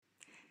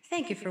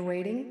Thank you for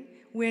waiting.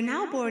 We're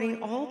now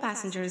boarding all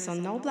passengers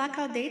on No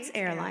Blackout Dates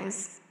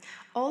Airlines.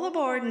 All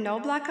aboard No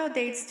Blackout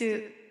Dates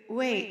to.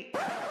 Wait,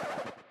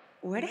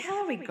 where the hell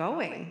are we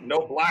going?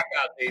 No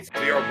blackout days,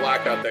 0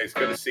 blackout days.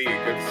 Good to see you.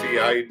 Good to see you.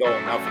 How you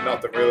doing? Not for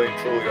nothing, really and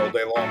truly, all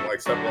day long, like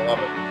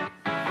 7-Eleven.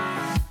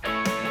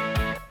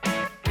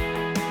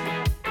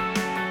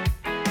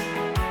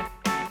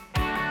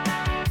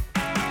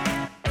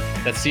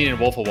 That scene in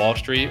Wolf of Wall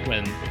Street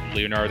when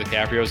Leonardo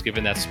DiCaprio is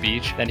giving that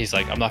speech, then he's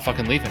like, I'm not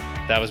fucking leaving.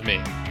 That was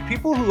me.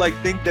 People who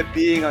think that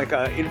being an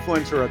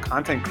influencer or a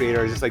content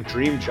creator is just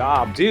dream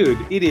job. Dude,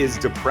 it is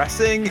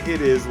depressing.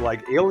 It is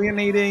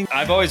alienating.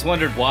 I've always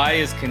wondered, why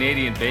is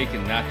Canadian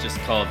bacon not just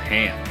called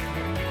ham?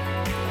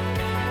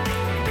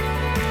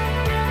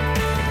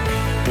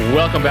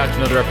 Welcome back to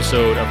another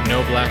episode of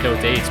No Blackout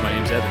Dates. My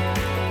name's Evan.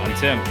 I'm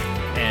Tim.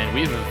 And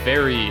we have a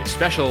very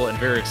special and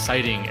very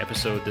exciting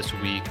episode this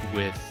week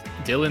with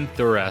Dylan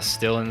Thuras.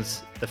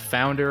 Dylan's the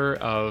founder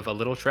of a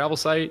little travel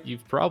site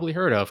you've probably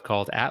heard of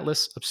called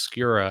Atlas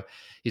Obscura.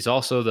 He's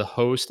also the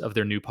host of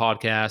their new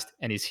podcast,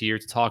 and he's here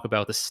to talk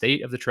about the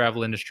state of the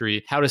travel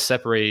industry, how to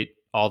separate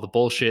all the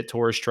bullshit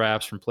tourist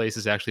traps from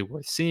places actually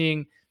worth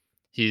seeing.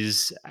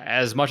 He's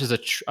as much as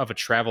of a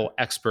travel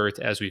expert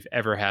as we've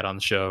ever had on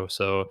the show.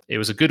 So it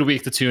was a good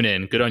week to tune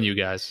in. Good on you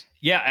guys.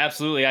 Yeah,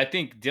 absolutely. I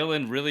think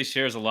Dylan really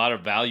shares a lot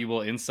of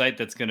valuable insight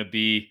that's going to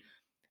be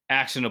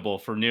actionable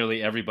for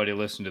nearly everybody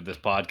listening to this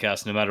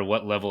podcast, no matter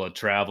what level of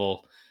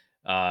travel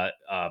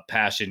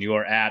passion you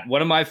are at.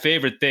 One of my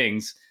favorite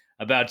things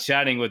about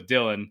chatting with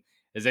Dylan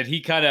is that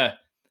he kind of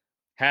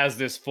has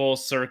this full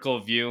circle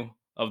view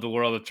of the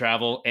world of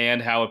travel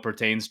and how it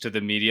pertains to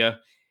the media.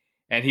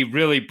 And he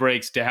really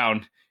breaks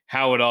down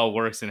how it all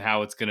works and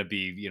how it's going to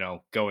be,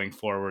 going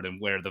forward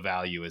and where the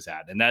value is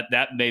at. And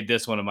that made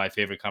this one of my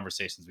favorite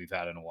conversations we've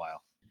had in a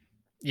while.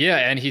 Yeah,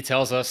 and he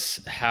tells us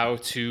how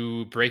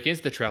to break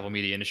into the travel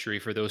media industry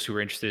for those who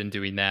are interested in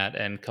doing that.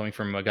 And coming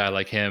from a guy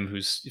like him,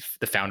 who's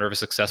the founder of a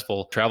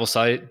successful travel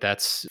site,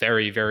 that's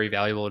very, very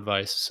valuable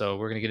advice. So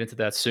we're going to get into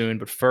that soon.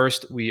 But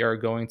first, we are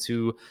going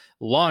to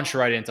launch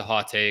right into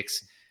hot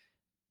takes.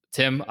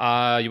 Tim, you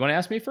want to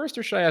ask me first,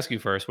 or should I ask you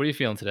first? What are you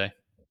feeling today?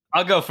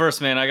 I'll go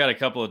first, man. I got a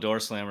couple of door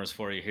slammers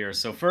for you here.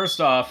 So first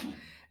off,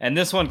 and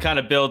this one kind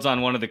of builds on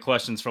one of the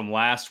questions from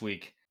last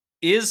week,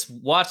 is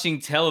watching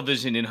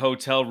television in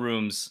hotel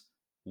rooms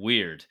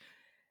weird?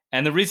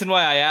 And the reason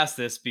why I asked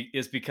this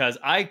is because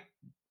I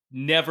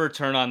never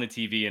turn on the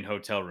TV in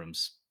hotel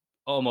rooms.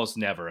 Almost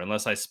never,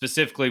 unless I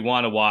specifically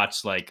want to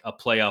watch like a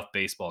playoff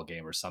baseball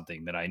game or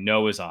something that I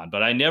know is on.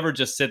 But I never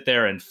just sit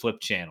there and flip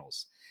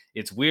channels.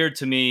 It's weird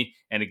to me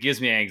and it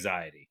gives me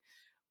anxiety.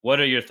 What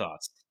are your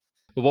thoughts?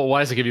 Well, why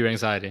does it give you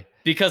anxiety?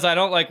 Because I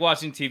don't like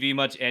watching TV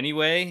much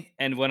anyway.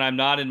 And when I'm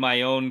not in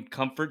my own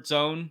comfort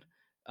zone,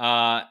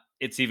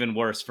 it's even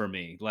worse for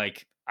me.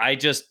 Like, I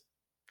just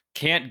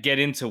can't get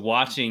into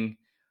watching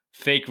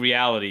fake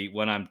reality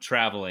when I'm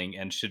traveling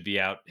and should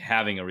be out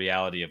having a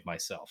reality of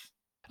myself.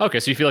 Okay,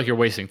 so you feel like you're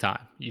wasting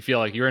time. You feel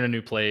like you're in a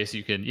new place.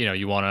 You can,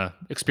 you want to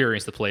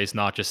experience the place,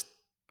 not just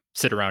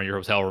sit around in your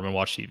hotel room and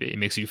watch TV. It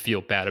makes you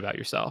feel bad about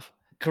yourself.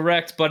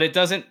 Correct, but it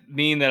doesn't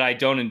mean that I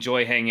don't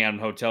enjoy hanging out in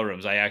hotel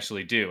rooms. I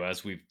actually do,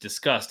 as we've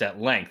discussed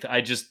at length.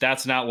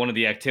 That's not one of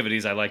the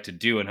activities I like to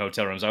do in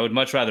hotel rooms. I would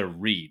much rather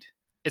read.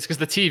 It's because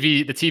the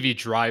TV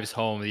drives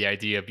home the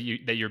idea of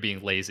that you're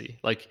being lazy.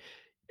 Like,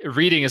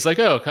 reading is like,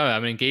 oh, come on,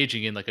 I'm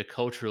engaging in like a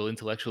cultural,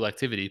 intellectual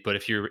activity. But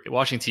if you're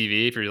watching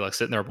TV, if you're like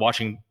sitting there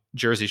watching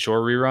Jersey Shore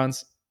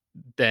reruns,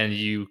 then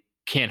you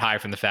can't hide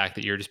from the fact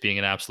that you're just being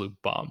an absolute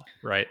bum,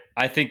 right?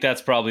 I think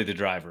that's probably the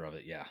driver of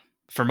it, yeah.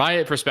 From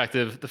my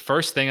perspective, the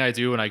first thing I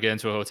do when I get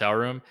into a hotel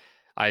room,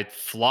 I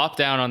flop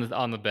down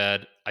on the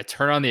bed, I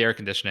turn on the air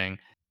conditioning,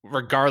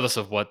 regardless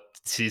of what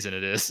season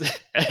it is,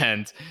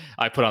 and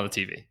I put on the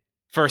TV.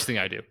 First thing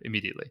I do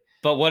immediately.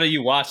 But what are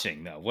you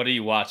watching, though? What are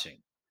you watching?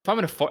 If I'm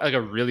in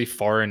a really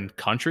foreign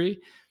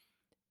country,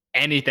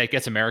 that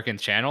gets American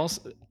channels,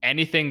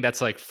 anything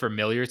that's like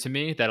familiar to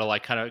me, that'll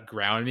like kind of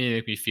ground me and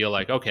make me feel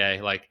like,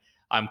 okay, like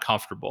I'm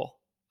comfortable.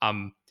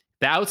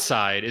 The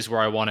outside is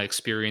where I want to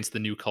experience the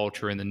new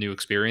culture and the new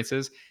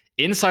experiences.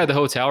 Inside the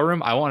hotel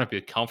room, I want to be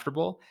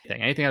comfortable.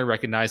 Anything I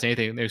recognize,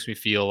 anything that makes me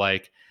feel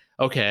like,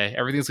 okay,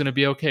 everything's going to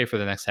be okay for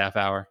the next half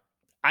hour.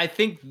 I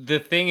think the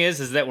thing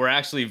is that we're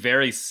actually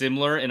very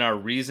similar in our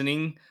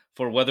reasoning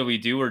for whether we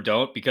do or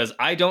don't, because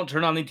I don't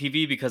turn on the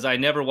TV because I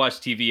never watch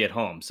TV at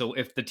home. So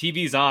if the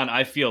TV's on,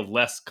 I feel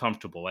less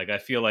comfortable. Like, I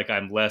feel like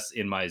I'm less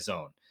in my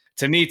zone.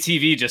 To me,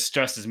 TV just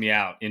stresses me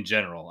out in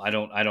general. I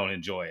don't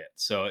enjoy it.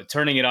 So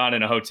turning it on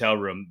in a hotel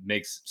room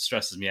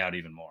stresses me out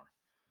even more.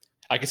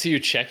 I can see you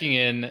checking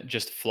in,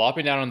 just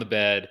flopping down on the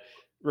bed,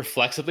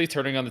 reflexively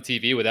turning on the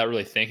TV without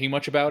really thinking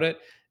much about it.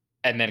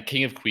 And then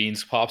King of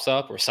Queens pops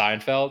up, or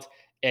Seinfeld,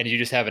 and you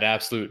just have an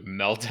absolute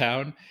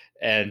meltdown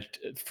and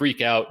freak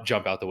out,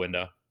 jump out the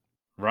window.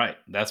 Right.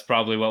 That's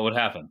probably what would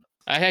happen.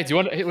 Hey, if you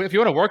want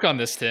to work on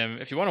this, Tim,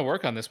 if you want to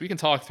work on this, we can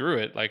talk through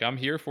it. Like, I'm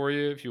here for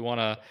you. If you want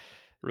to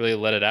really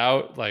let it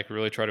out, like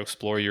really try to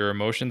explore your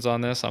emotions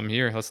on this, I'm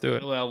here. Let's do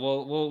it.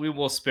 Well, we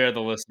will spare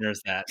the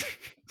listeners that.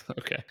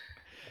 Okay.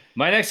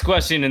 My next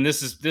question, and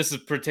this is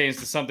pertains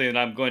to something that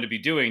I'm going to be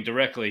doing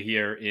directly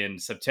here in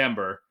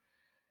September.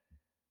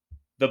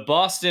 The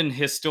Boston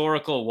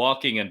historical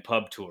walking and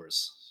pub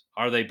tours.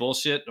 Are they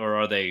bullshit or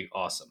are they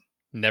awesome?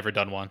 Never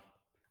done one.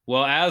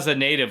 Well, as a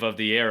native of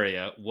the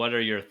area, what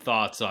are your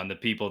thoughts on the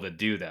people that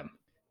do them?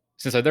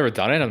 Since I've never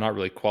done it, I'm not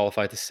really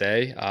qualified to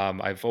say.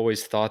 I've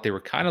always thought they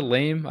were kind of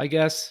lame, I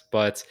guess,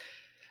 but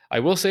I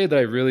will say that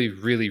I really,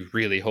 really,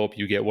 really hope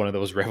you get one of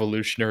those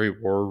Revolutionary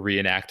War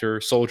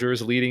reenactor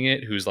soldiers leading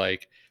it who's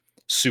like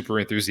super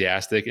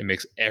enthusiastic and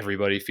makes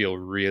everybody feel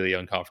really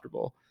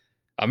uncomfortable.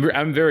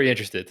 I'm very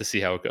interested to see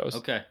how it goes.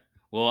 Okay.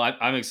 Well,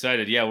 I'm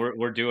excited. Yeah,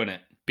 we're doing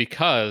it.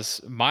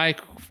 Because my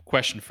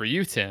question for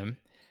you, Tim,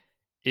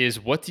 is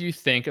what do you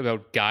think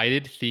about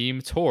guided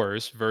theme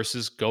tours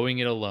versus going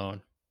it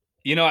alone?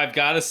 I've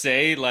got to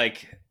say,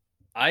 like,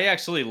 I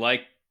actually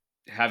like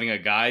having a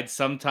guide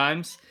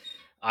sometimes.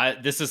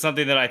 This is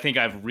something that I think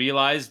I've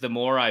realized the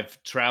more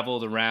I've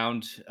traveled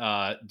around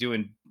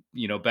doing,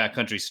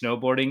 backcountry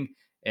snowboarding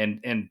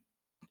and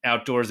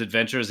outdoors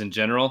adventures in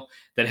general,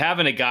 that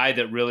having a guide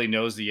that really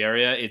knows the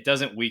area, it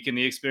doesn't weaken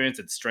the experience,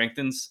 it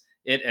strengthens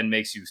it and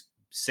makes you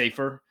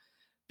safer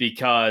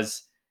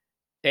because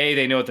A,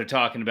 they know what they're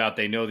talking about,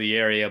 they know the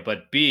area,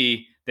 but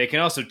B, they can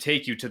also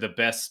take you to the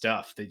best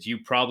stuff that you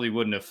probably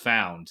wouldn't have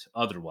found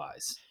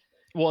otherwise.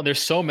 Well,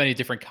 there's so many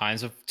different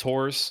kinds of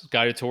tours,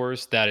 guided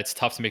tours, that it's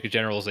tough to make a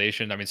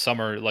generalization. I mean,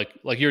 some are like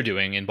you're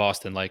doing in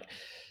Boston, like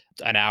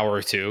an hour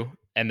or two,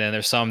 and then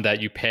there's some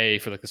that you pay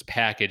for like this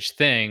package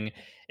thing,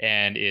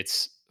 and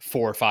it's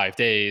 4 or 5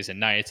 days and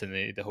nights, and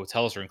the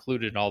hotels are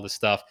included and all this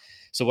stuff.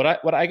 So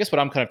what I guess what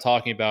I'm kind of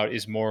talking about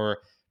is more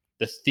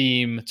the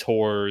theme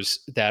tours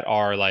that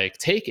are like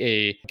take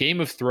a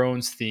Game of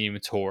Thrones theme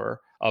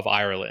tour of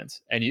Ireland,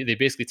 and they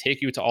basically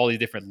take you to all these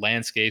different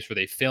landscapes where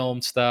they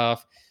filmed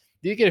stuff.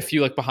 You get a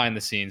few like behind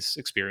the scenes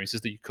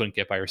experiences that you couldn't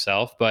get by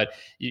yourself, but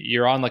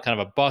you're on like kind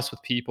of a bus with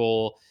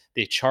people.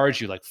 They charge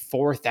you like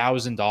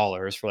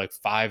 $4,000 for like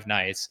 5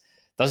 nights.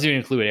 Doesn't even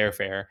include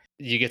airfare.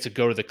 You get to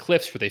go to the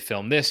cliffs where they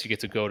film this. You get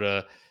to go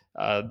to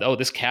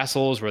this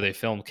castle is where they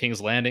filmed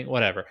King's Landing,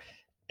 whatever.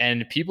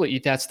 And people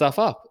eat that stuff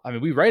up. I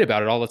mean, we write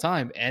about it all the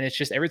time, and it's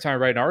just every time I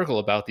write an article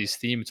about these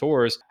theme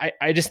tours,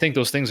 I just think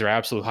those things are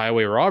absolute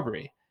highway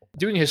robbery.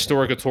 Doing a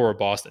historical tour of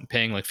Boston,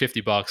 paying like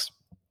 $50,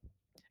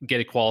 get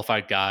a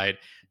qualified guide,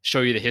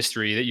 show you the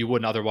history that you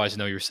wouldn't otherwise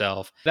know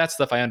yourself. That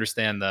stuff I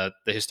understand the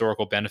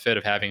historical benefit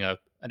of having an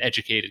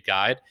educated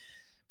guide.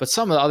 But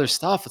some of the other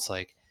stuff, it's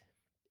like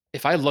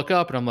if I look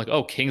up and I'm like,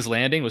 oh, King's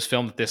Landing was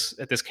filmed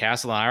at this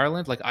castle in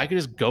Ireland, like I could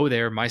just go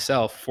there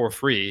myself for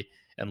free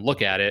and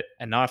look at it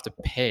and not have to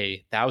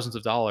pay thousands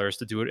of dollars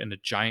to do it in a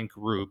giant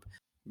group.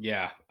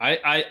 Yeah,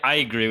 I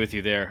agree with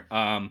you there.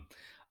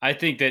 I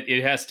think that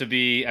it has to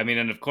be, I mean,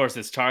 and of course,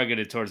 it's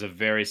targeted towards a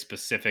very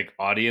specific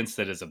audience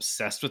that is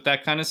obsessed with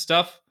that kind of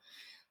stuff.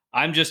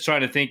 I'm just trying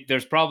to think,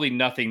 there's probably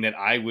nothing that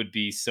I would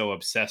be so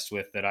obsessed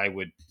with that I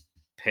would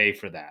pay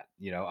for that.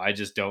 I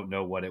just don't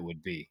know what it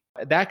would be.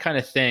 That kind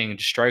of thing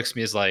just strikes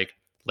me as like,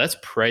 let's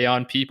prey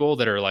on people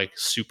that are like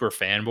super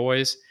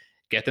fanboys,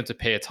 get them to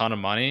pay a ton of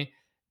money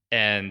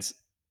and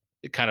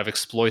kind of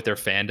exploit their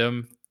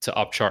fandom to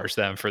upcharge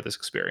them for this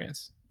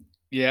experience.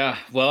 Yeah,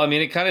 well, I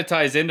mean, it kind of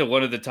ties into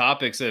one of the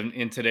topics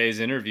in today's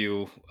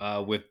interview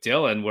with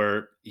Dylan,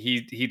 where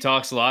he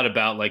talks a lot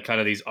about like kind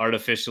of these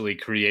artificially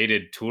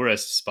created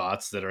tourist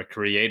spots that are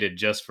created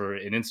just for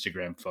an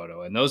Instagram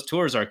photo, and those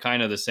tours are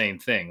kind of the same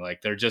thing.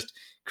 Like they're just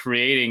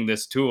creating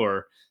this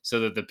tour so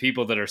that the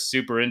people that are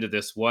super into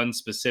this one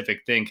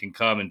specific thing can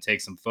come and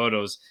take some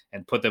photos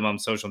and put them on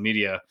social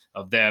media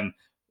of them,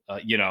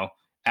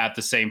 at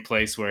the same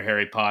place where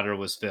Harry Potter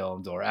was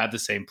filmed, or at the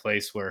same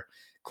place where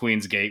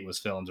Queen's Gate was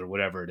filmed, or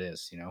whatever it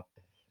is.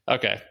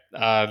 Okay.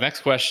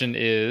 Next question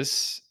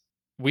is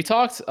we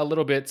talked a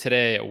little bit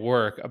today at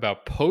work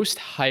about post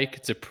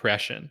hike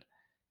depression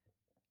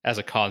as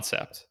a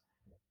concept.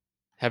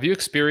 Have you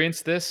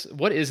experienced this?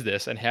 What is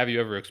this? And have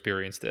you ever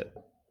experienced it?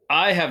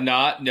 I have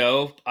not.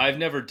 No, I've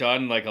never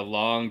done like a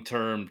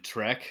long-term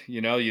trek.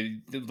 You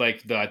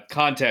like the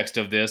context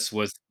of this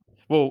was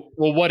Well,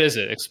 what is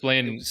it?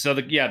 Explain. so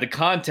the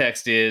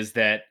context is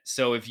that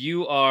so if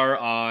you are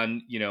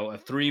on a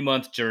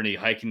 3-month journey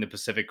hiking the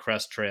Pacific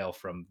Crest Trail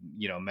from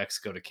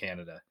Mexico to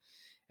Canada,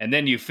 and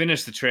then you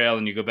finish the trail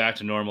and you go back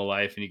to normal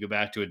life and you go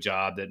back to a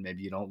job that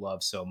maybe you don't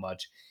love so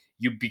much,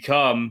 you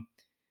become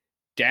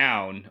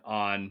down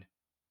on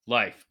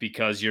life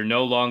because you're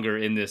no longer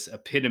in this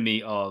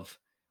epitome of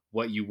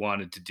what you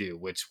wanted to do,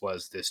 which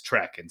was this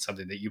trek and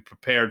something that you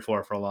prepared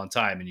for a long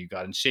time and you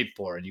got in shape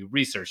for and you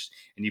researched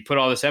and you put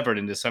all this effort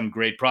into some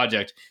great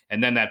project,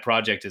 and then that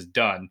project is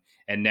done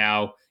and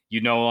now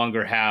you no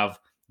longer have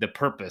the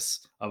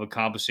purpose of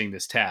accomplishing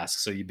this task,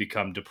 so you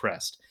become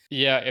depressed.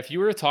 Yeah, if you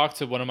were to talk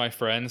to one of my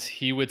friends,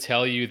 he would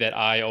tell you that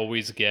I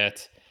always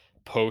get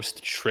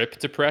post trip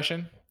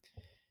depression.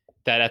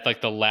 That at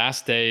like the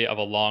last day of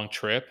a long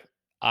trip,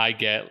 I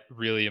get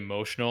really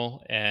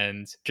emotional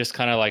and just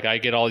kind of like I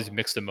get all these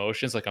mixed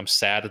emotions. Like I'm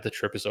sad that the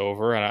trip is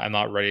over and I'm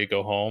not ready to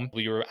go home.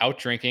 We were out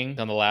drinking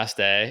on the last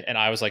day, and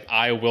I was like,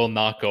 I will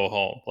not go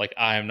home. Like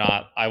I am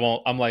not. I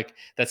won't. I'm like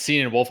that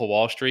scene in Wolf of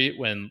Wall Street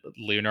when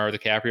Leonardo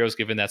DiCaprio is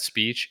giving that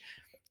speech.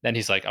 Then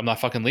he's like, I'm not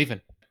fucking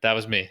leaving. That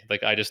was me.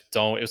 Like I just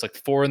don't. It was like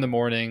 4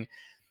 a.m.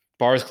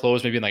 Bars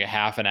closed maybe in like a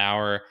half an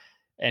hour.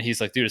 And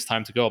he's like, dude, it's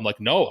time to go. I'm like,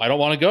 no, I don't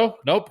want to go.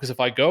 Nope. Because if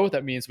I go,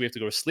 that means we have to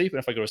go to sleep. And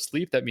if I go to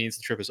sleep, that means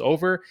the trip is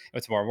over.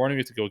 And tomorrow morning, we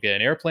have to go get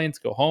an airplane to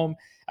go home.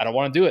 I don't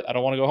want to do it. I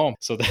don't want to go home.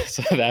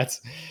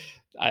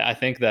 I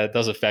think that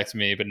does affect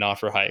me, but not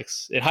for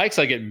hikes. In hikes,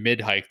 I get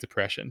mid-hike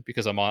depression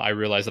because I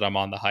realize that I'm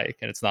on the hike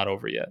and it's not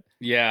over yet.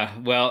 Yeah.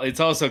 Well, it's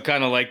also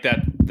kind of like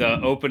the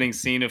opening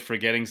scene of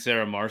Forgetting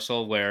Sarah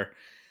Marshall, where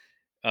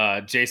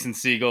Jason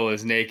Segel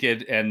is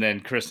naked, and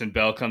then Kristen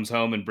Bell comes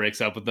home and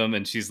breaks up with them,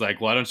 and she's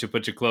like, why don't you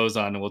put your clothes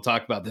on and we'll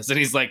talk about this? And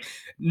he's like,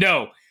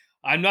 no,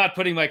 I'm not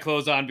putting my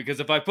clothes on, because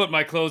if I put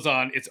my clothes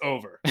on, it's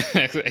over.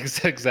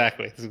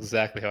 Exactly. That's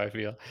exactly how I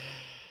feel.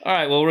 All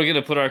right, well, we're going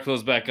to put our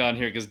clothes back on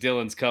here because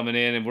Dylan's coming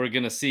in, and we're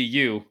going to see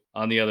you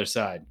on the other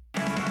side.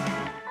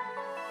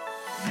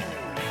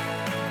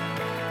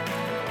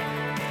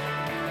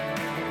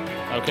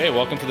 Okay,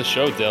 welcome to the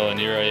show, Dylan.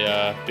 You're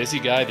a busy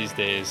guy these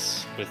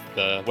days with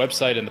the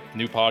website and the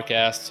new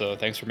podcast, so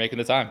thanks for making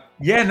the time.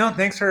 Yeah, no,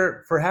 thanks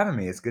for having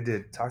me. It's good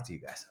to talk to you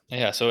guys.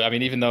 Yeah, so I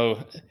mean, even though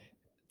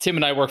Tim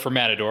and I work for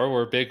Matador,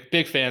 we're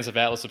big fans of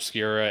Atlas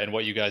Obscura and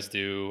what you guys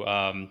do.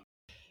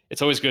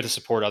 It's always good to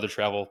support other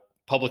travel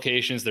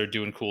publications. They're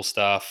doing cool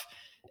stuff.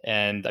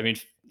 And I mean,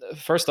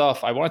 first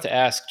off, I wanted to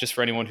ask, just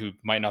for anyone who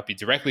might not be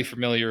directly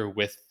familiar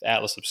with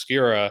Atlas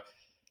Obscura,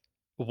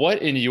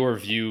 what in your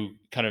view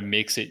kind of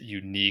makes it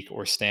unique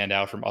or stand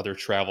out from other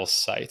travel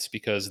sites?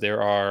 Because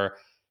there are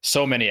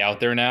so many out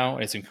there now,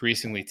 and it's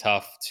increasingly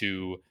tough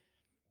to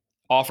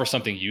offer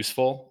something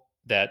useful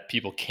that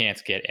people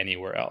can't get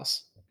anywhere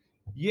else.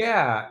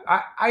 Yeah,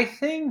 I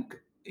think,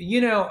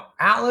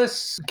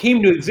 Atlas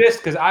came to exist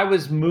because I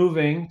was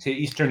moving to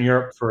Eastern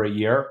Europe for a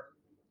year.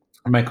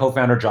 My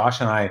co-founder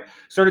Josh and I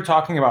started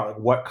talking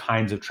about what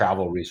kinds of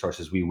travel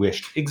resources we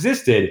wished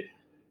existed.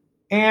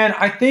 And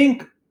I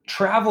think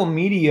travel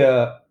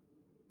media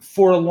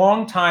for a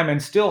long time,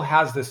 and still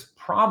has this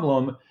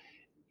problem,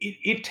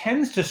 it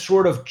tends to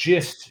sort of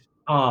just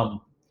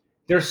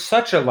there's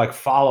such a like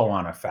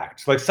follow-on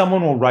effect. Like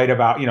someone will write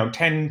about,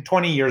 10,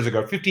 20 years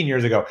ago, 15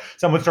 years ago,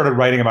 someone started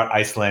writing about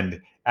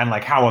Iceland and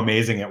like how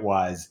amazing it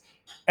was.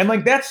 And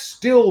like that's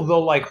still the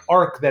like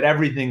arc that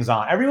everything's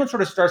on. Everyone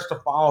sort of starts to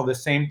follow the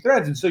same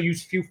threads. And so you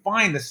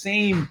find the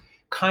same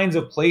kinds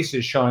of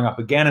places showing up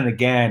again and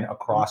again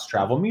across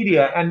travel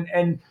media.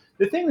 And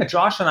the thing that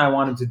Josh and I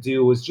wanted to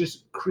do was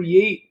just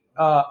create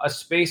a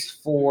space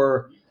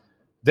for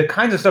the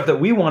kinds of stuff that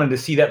we wanted to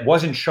see that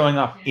wasn't showing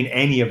up in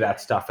any of that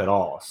stuff at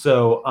all.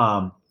 So,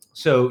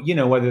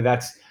 whether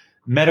that's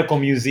medical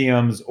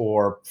museums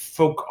or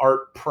folk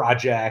art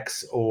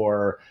projects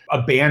or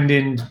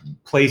abandoned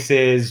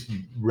places,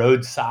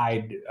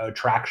 roadside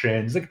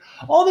attractions, like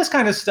all this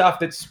kind of stuff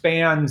that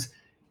spans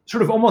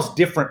sort of almost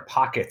different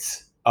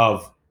pockets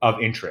of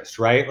interest,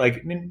 right? Like,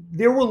 I mean,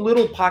 there were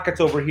little pockets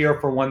over here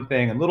for one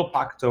thing and little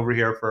pockets over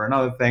here for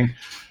another thing.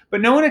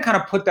 But no one had kind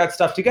of put that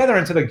stuff together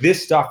and said, like,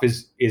 this stuff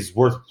is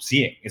worth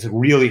seeing. It's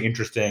really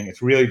interesting.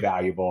 It's really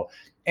valuable.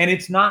 And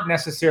it's not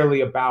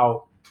necessarily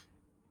about,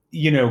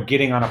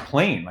 getting on a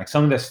plane. Like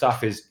some of this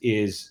stuff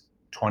is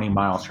 20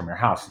 miles from your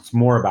house. It's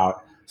more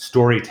about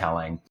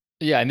storytelling.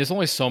 Yeah, and there's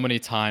only so many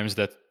times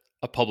that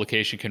a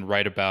publication can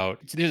write about,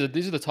 these are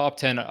the top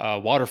 10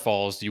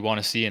 waterfalls you want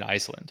to see in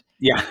Iceland.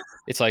 Yeah.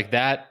 It's like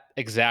that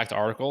exact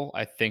article,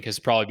 I think, has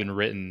probably been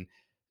written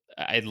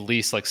at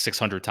least like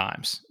 600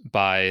 times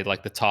by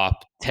like the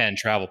top 10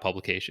 travel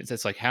publications.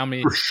 It's like how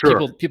many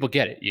people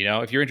get it,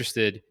 if you're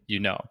interested,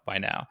 by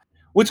now.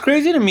 What's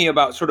crazy to me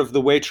about sort of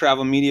the way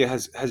travel media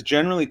has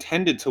generally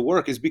tended to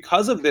work is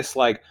because of this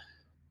like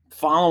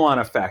follow-on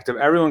effect of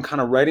everyone kind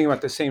of writing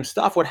about the same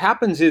stuff. What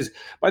happens is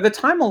by the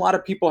time a lot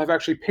of people have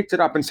actually picked it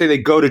up and say they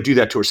go to do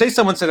that tour, say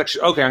someone says,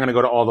 actually, okay, I'm going to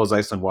go to all those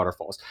Iceland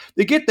waterfalls.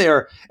 They get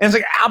there and it's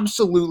like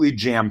absolutely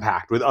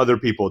jam-packed with other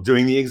people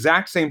doing the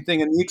exact same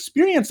thing. And the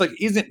experience like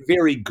isn't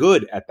very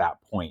good at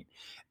that point.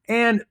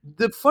 And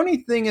the funny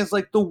thing is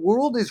like the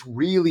world is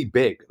really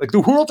big. Like the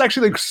world's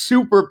actually like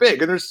super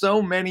big. And there's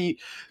so many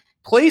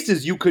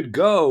places you could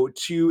go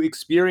to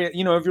experience,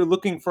 if you're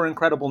looking for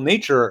incredible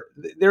nature,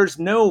 there's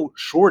no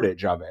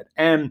shortage of it.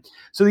 And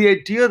so the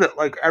idea that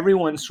like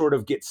everyone sort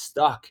of gets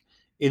stuck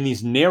in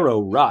these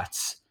narrow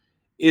ruts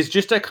is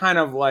just a kind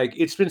of like,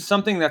 it's been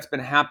something that's been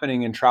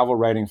happening in travel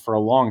writing for a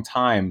long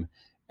time.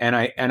 And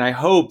I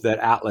hope that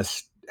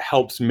Atlas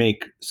helps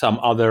make some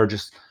other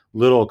just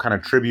little kind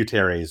of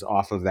tributaries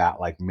off of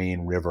that like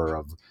main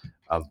river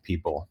of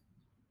people.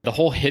 The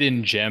whole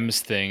hidden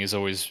gems thing is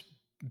always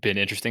been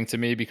interesting to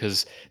me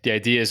because the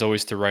idea is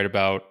always to write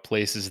about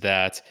places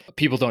that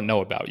people don't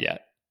know about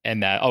yet.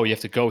 And that, you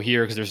have to go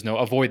here because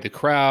avoid the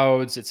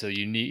crowds. It's a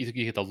unique,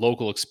 you get the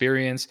local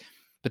experience.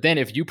 But then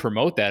if you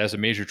promote that as a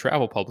major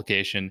travel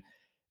publication,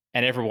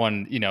 and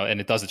everyone, and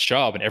it does its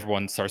job and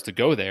everyone starts to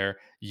go there,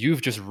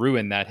 you've just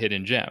ruined that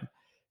hidden gem.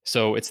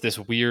 So it's this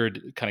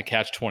weird kind of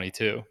catch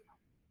 22.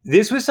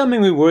 This was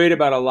something we worried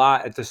about a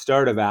lot at the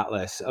start of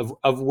Atlas,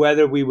 of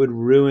whether we would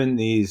ruin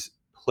these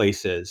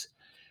places.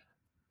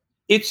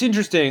 It's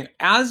interesting.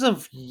 As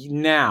of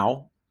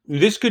now,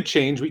 this could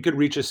change. We could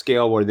reach a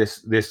scale where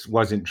this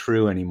wasn't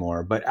true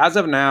anymore. But as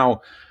of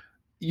now,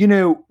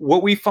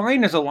 what we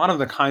find is a lot of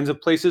the kinds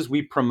of places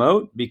we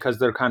promote, because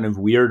they're kind of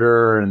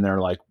weirder and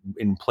they're like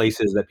in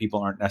places that people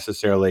aren't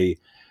necessarily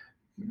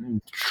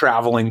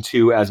traveling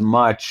to as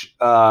much,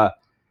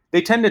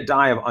 they tend to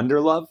die of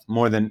underlove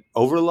more than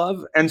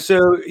overlove. And so,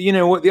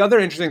 what the other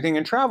interesting thing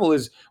in travel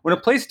is when a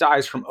place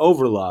dies from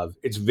overlove,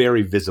 it's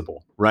very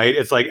visible, right?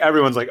 It's like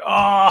everyone's like,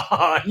 oh,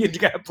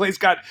 a place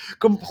got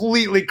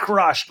completely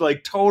crushed,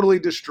 like totally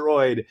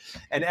destroyed.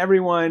 And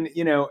everyone,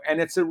 and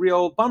it's a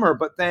real bummer.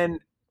 But then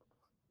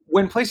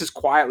when places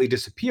quietly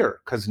disappear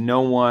because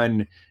no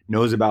one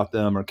knows about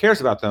them or cares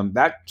about them,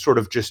 that sort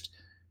of just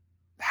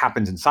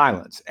happens in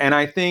silence. And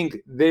I think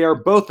they are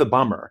both a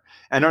bummer.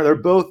 And they're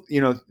both,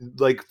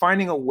 like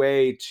finding a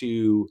way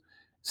to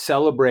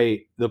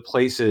celebrate the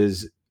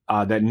places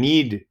that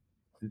need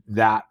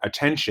that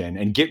attention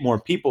and get more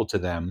people to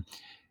them,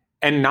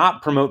 and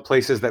not promote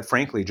places that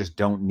frankly just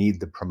don't need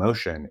the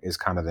promotion, is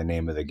kind of the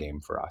name of the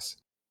game for us.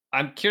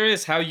 I'm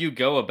curious how you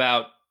go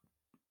about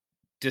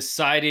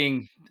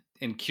deciding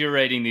and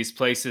curating these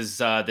places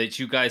that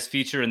you guys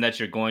feature and that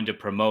you're going to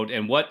promote,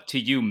 and what to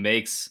you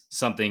makes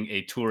something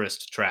a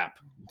tourist trap?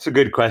 It's a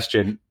good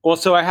question. Well,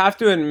 so I have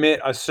to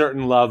admit a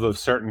certain love of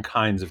certain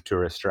kinds of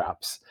tourist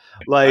traps.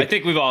 I Like,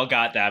 think we've all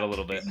got that a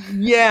little bit.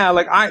 yeah,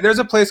 like there's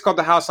a place called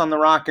the House on the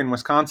Rock in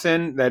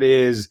Wisconsin that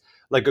is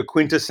like a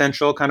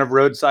quintessential kind of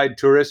roadside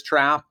tourist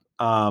trap.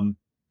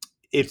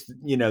 It's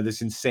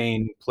this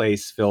insane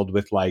place filled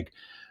with like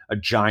a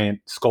giant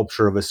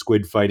sculpture of a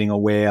squid fighting a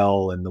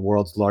whale and the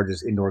world's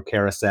largest indoor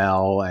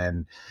carousel,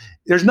 and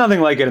there's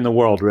nothing like it in the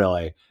world,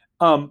 really.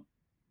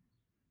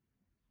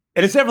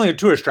 And it's definitely a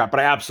tourist trap,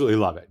 but I absolutely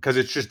love it because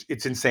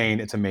it's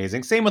insane. It's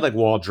amazing. Same with like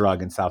Wall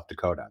Drug in South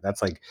Dakota.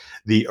 That's like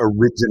the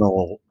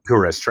original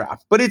tourist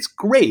trap, but it's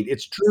great.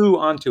 It's true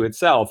unto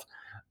itself.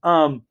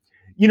 Um,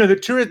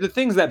 the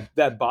things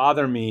that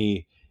bother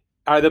me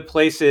are the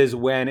places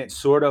when it's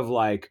sort of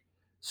like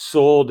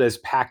sold as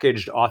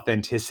packaged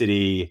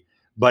authenticity,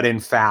 but in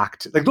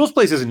fact, like those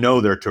places know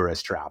they're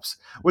tourist traps.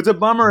 What's a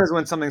bummer is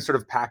when something's sort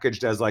of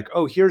packaged as like,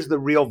 oh, here's the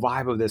real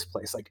vibe of this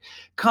place. Like,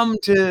 come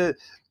to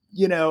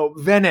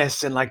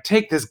Venice and like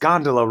take this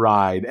gondola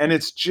ride. And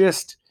it's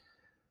just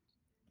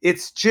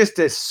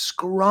a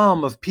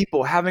scrum of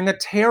people having a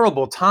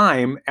terrible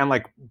time and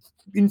like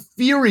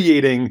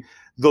infuriating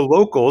the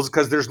locals,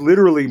 because there's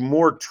literally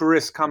more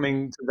tourists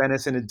coming to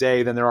Venice in a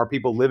day than there are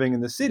people living in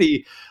the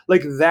city.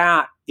 Like,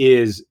 that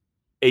is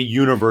a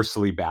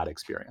universally bad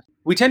experience.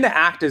 We tend to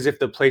act as if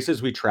the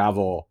places we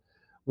travel,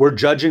 we're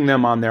judging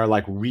them on their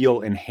like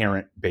real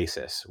inherent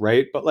basis,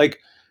 right? But like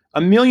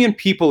 1 million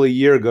people a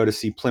year go to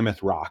see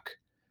Plymouth Rock.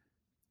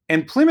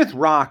 And Plymouth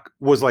Rock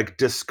was like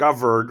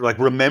discovered, like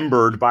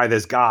remembered by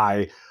this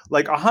guy,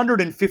 like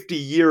 150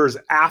 years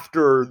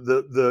after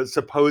the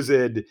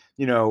supposed,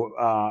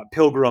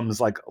 pilgrims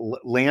like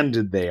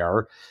landed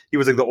there. He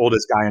was like the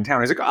oldest guy in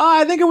town. He's like,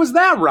 oh, I think it was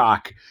that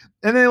rock.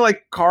 And they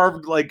like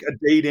carved like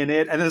a date in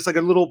it. And then it's like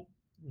a little,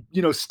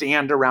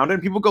 stand around it.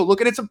 And people go look,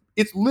 and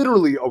it's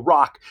literally a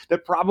rock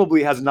that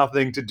probably has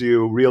nothing to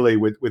do really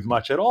with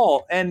much at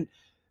all. And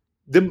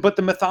but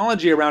the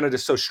mythology around it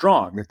is so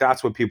strong that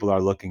that's what people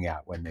are looking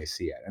at when they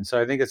see it. And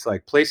so I think it's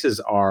like places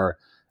are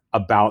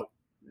about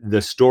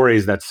the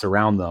stories that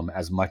surround them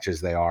as much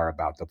as they are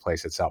about the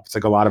place itself. It's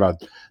like a lot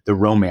about the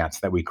romance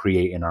that we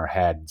create in our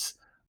heads.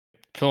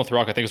 Plymouth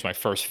Rock, I think, was my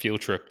first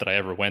field trip that I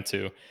ever went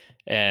to.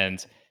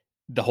 And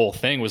the whole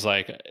thing was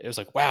like, it was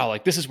like, wow,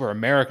 like this is where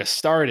America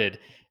started.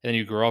 And then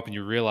you grow up and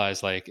you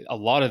realize like a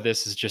lot of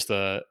this is just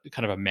a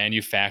kind of a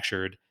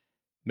manufactured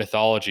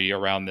mythology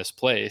around this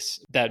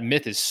place. That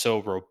myth is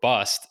so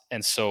robust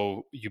and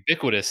so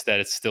ubiquitous that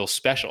it's still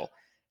special.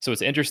 So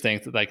it's interesting.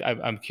 Like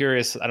I'm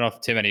curious. I don't know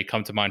if Tim, any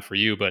come to mind for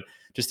you, but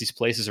just these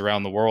places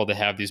around the world that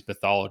have these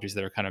mythologies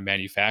that are kind of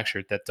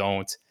manufactured that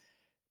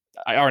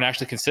aren't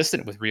actually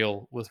consistent with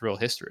real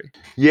history.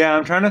 Yeah,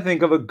 I'm trying to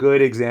think of a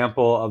good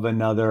example of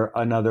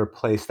another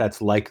place that's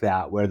like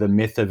that, where the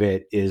myth of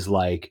it is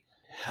like,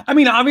 I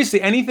mean, obviously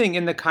anything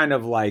in the kind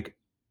of like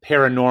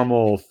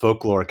paranormal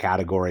folklore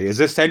category is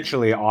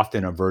essentially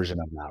often a version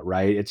of that,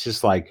 right? It's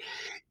just like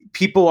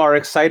people are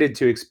excited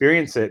to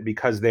experience it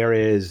because there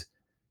is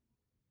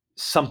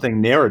something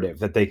narrative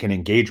that they can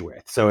engage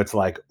with. So it's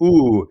like,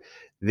 ooh,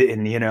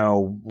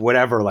 and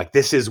whatever, like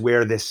this is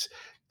where this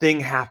thing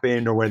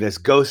happened or where this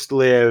ghost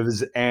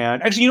lives.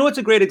 And actually, what's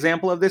a great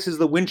example of this is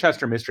the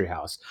Winchester Mystery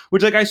House,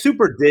 which like I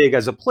super dig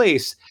as a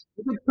place.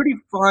 It's like pretty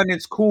fun.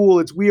 It's cool.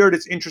 It's weird.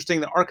 It's interesting.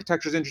 The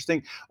architecture is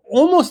interesting.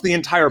 Almost the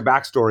entire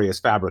backstory is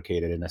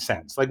fabricated in a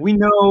sense. Like we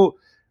know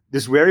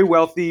this very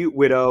wealthy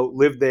widow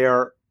lived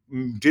there,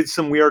 did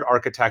some weird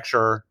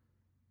architecture,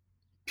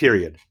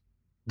 period.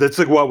 That's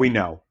like what we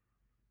know.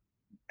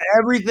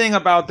 everything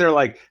about their,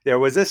 like, there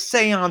was a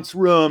seance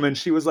room and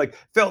she was like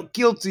felt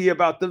guilty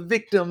about the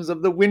victims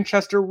of the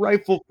Winchester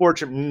rifle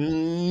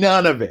fortune.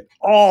 None of it,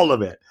 all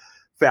of it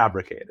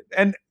fabricated.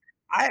 And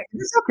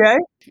it's okay.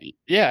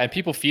 Yeah, and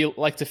people feel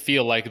like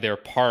they're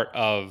part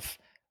of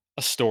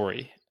a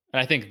story.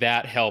 And I think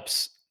that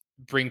helps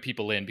bring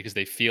people in because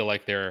they feel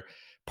like they're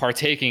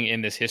partaking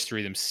in this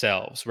history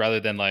themselves rather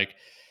than like,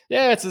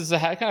 yeah, it's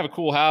kind of a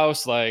cool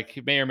house. Like,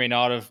 it may or may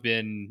not have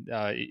been,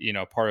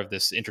 part of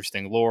this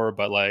interesting lore,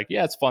 but like,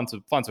 yeah, it's fun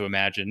to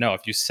imagine. No,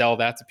 if you sell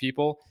that to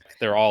people,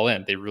 they're all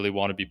in. They really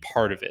want to be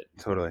part of it.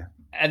 Totally.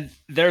 And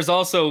there's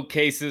also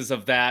cases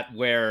of that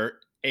where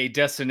a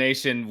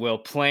destination will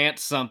plant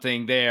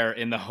something there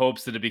in the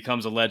hopes that it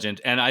becomes a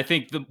legend. And I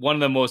think one of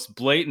the most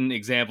blatant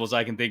examples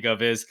I can think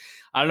of is,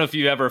 I don't know if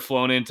you've ever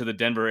flown into the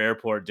Denver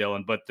airport,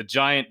 Dylan, but the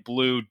giant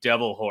blue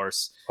devil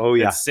horse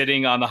that's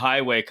sitting on the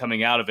highway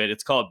coming out of it,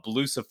 it's called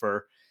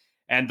Blucifer.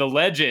 And the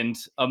legend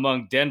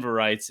among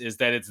Denverites is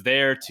that it's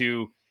there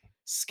to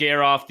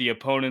scare off the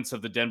opponents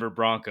of the Denver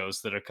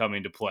Broncos that are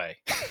coming to play.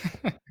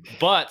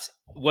 But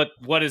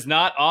what is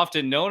not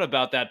often known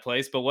about that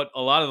place, but what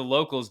a lot of the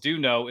locals do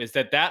know, is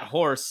that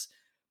horse,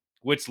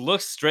 which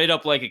looks straight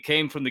up like it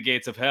came from the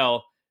gates of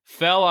hell,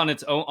 fell on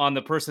its own, on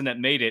the person that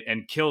made it,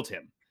 and killed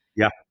him.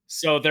 Yeah.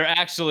 So there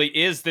actually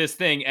is this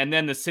thing, and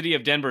then the city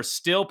of Denver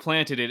still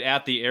planted it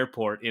at the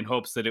airport in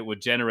hopes that it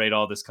would generate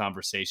all this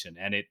conversation,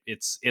 and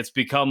it's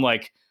become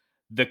like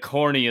the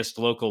corniest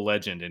local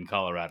legend in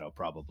Colorado,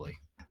 probably.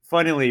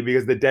 Funnily,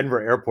 because the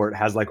Denver airport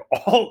has like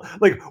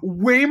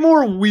way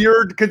more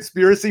weird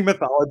conspiracy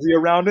mythology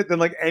around it than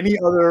like any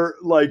other,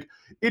 like,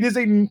 it is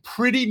a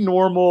pretty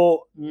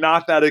normal,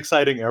 not that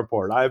exciting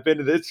airport. I've been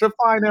to this, it's a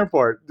fine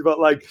airport, but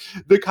like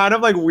the kind of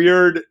like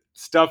weird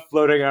stuff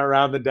floating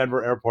around the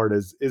Denver airport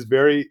is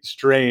very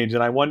strange.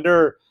 And I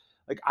wonder,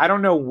 like, I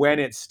don't know when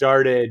it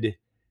started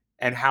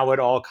and how it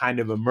all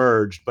kind of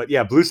emerged, but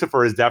yeah,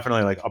 Blucifer is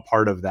definitely like a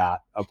part of that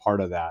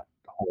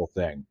whole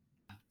thing.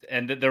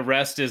 And the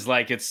rest is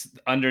like, it's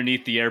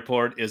underneath the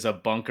airport is a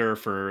bunker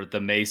for the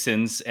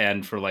Masons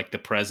and for like the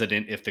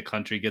president if the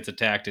country gets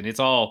attacked, and it's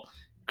all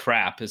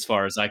crap as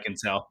far as I can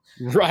tell.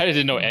 Right, I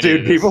didn't know any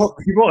Dude, of this. people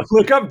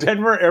look up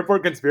Denver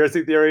airport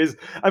conspiracy theories.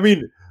 I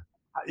mean,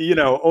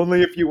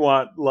 only if you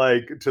want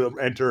like to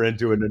enter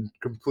into a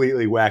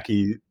completely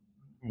wacky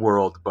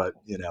world, but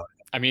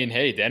I mean,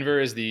 hey, Denver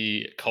is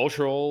the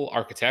cultural,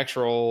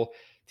 architectural,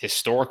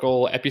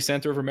 historical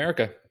epicenter of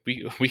America.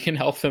 We can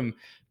help them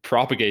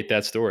propagate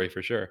that story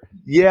for sure.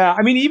 Yeah,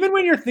 I mean, even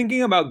when you're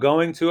thinking about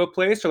going to a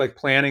place or like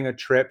planning a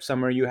trip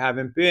somewhere you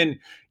haven't been,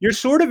 you're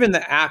sort of in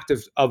the act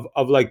of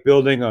like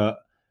building a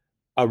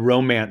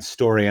romance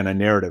story and a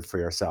narrative for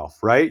yourself,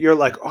 right? You're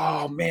like,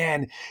 oh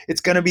man,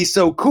 it's gonna be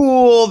so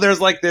cool. There's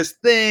like this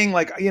thing,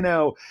 like,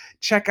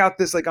 check out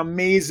this like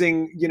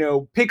amazing,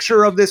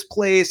 picture of this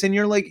place. And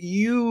you're like,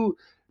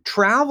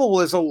 travel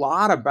is a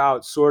lot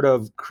about sort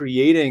of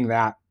creating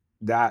that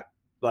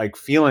like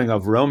feeling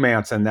of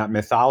romance and that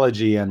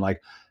mythology and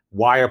like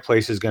why a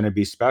place is going to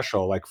be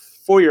special, like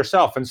for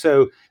yourself. And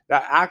so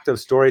that act of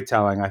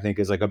storytelling, I think,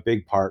 is like a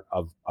big part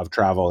of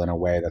travel in a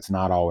way that's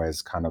not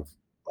always kind of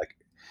like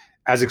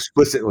as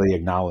explicitly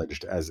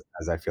acknowledged as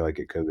I feel like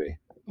it could be.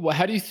 Well,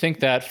 how do you think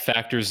that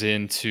factors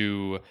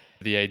into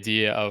the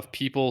idea of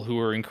people who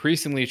are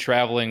increasingly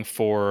traveling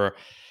for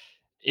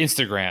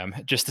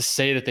Instagram just to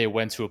say that they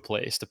went to a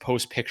place, to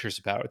post pictures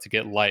about it, to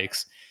get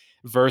likes,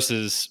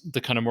 versus the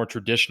kind of more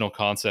traditional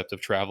concept of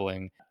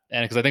traveling?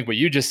 And because I think what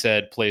you just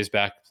said plays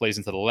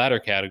into the latter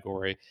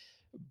category,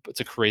 but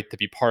to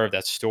be part of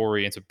that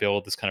story and to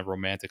build this kind of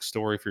romantic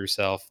story for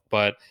yourself.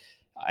 But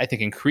I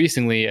think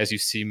increasingly, as you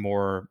see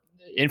more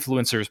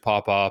influencers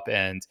pop up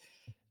and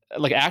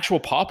like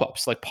actual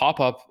pop-ups, like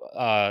pop-up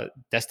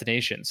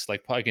destinations,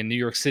 like in New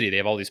York City, they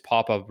have all these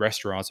pop-up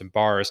restaurants and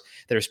bars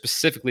that are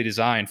specifically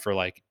designed for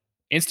like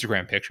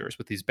Instagram pictures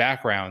with these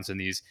backgrounds and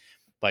these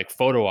like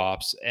photo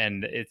ops,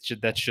 and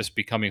that's just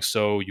becoming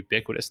so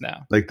ubiquitous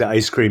now. Like the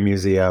ice cream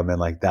museum and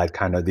like that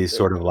kind of these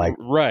sort of like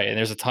right. And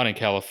there's a ton in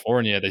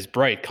California, these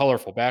bright,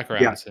 colorful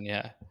backgrounds, and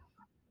yeah.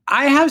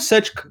 I have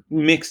such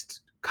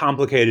mixed,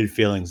 complicated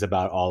feelings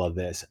about all of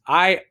this.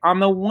 On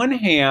the one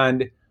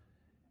hand,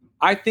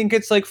 I think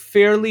it's like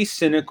fairly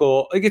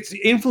cynical. Like, it's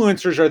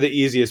influencers are the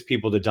easiest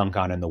people to dunk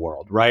on in the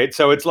world, right?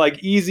 So it's like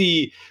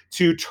easy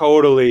to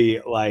totally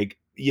like,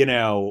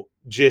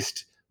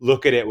 just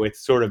look at it with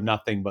sort of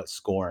nothing but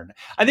scorn.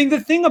 I think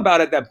the thing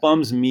about it that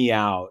bums me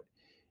out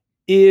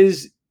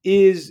is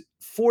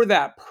for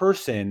that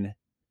person,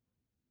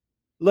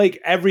 like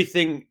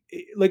everything,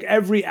 like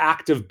every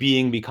act of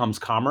being becomes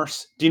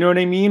commerce. Do you know what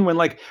I mean?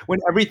 When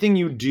everything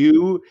you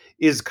do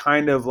is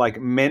kind of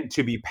like meant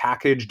to be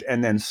packaged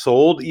and then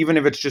sold, even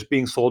if it's just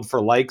being sold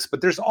for likes,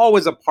 but there's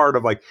always a part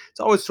of like,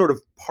 it's always sort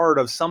of part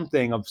of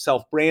something of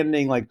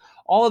self-branding, like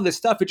all of this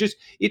stuff.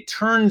 It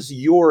turns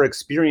your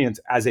experience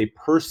as a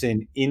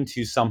person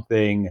into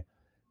something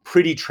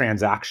pretty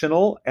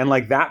transactional. And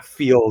like, that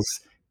feels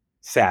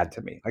sad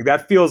to me. Like,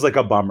 that feels like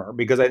a bummer,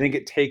 because I think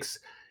it takes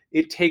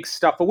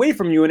stuff away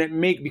from you,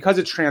 and because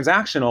it's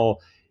transactional,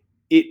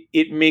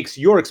 it makes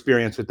your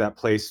experience with that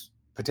place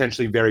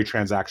potentially very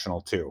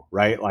transactional too,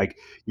 right? Like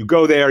you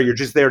go there, you're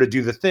just there to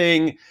do the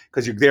thing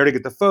because you're there to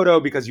get the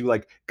photo because you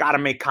like got to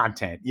make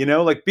content,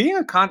 like being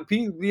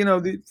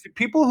the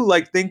people who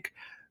like think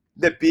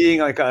that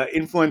being like an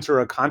influencer or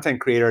a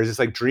content creator is this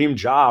like dream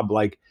job.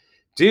 Like,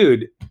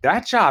 dude,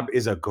 that job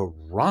is a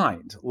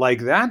grind. Like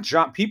that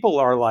job, people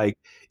are like,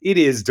 it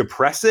is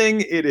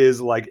depressing. It is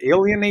like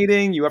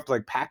alienating. You have to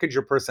like package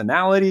your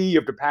personality. You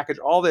have to package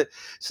all that.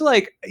 So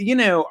like,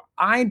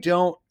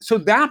 so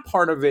that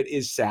part of it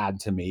is sad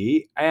to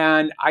me.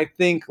 And I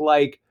think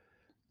like,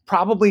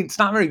 probably it's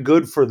not very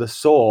good for the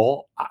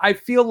soul. I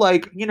feel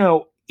like,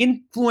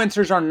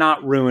 influencers are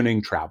not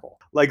ruining travel.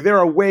 Like there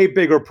are way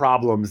bigger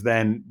problems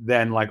than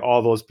like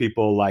all those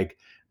people like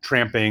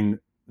tramping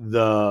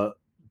the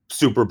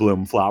super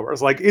bloom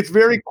flowers. Like it's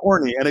very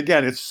corny. And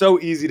again, it's so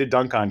easy to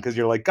dunk on because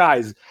you're like,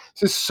 guys,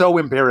 this is so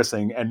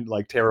embarrassing and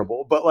like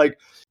terrible. But like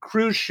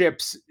cruise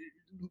ships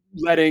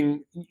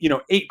letting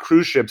 8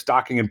 cruise ships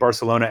docking in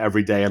Barcelona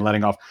every day and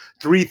letting off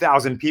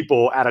 3,000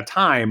 people at a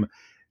time,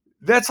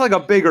 that's like a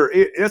bigger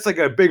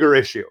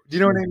issue. Do you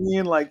know what I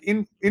mean? Like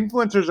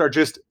influencers are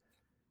just,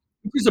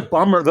 it's a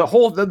bummer.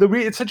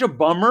 It's such a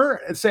bummer.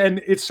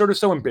 And it's sort of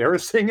so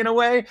embarrassing in a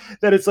way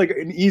that it's like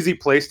an easy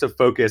place to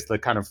focus the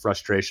kind of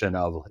frustration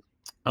of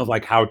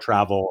like how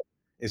travel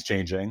is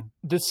changing.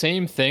 The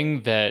same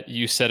thing that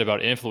you said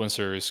about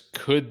influencers,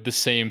 could the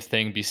same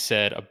thing be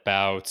said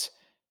about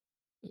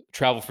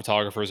travel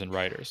photographers and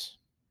writers?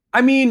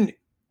 I mean,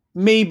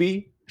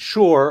 maybe,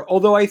 sure.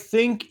 Although I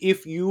think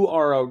if you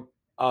are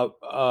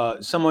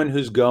someone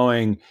who's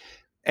going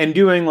and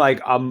doing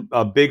like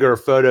a bigger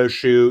photo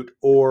shoot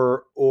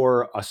or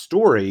a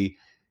story,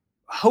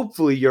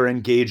 hopefully you're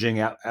engaging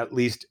at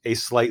least a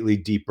slightly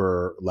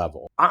deeper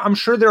level. I'm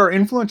sure there are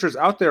influencers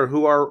out there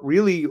who are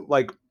really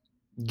like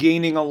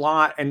gaining a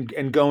lot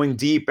and going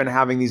deep and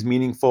having these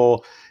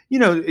meaningful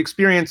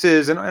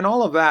experiences and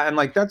all of that, and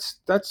like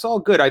that's all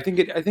good. I think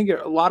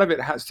a lot of it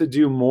has to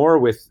do more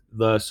with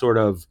the sort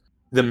of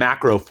the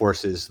macro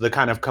forces, the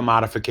kind of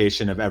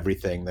commodification of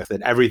everything, that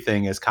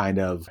everything is kind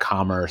of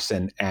commerce,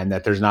 and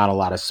that there's not a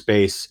lot of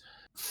space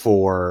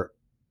for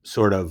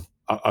sort of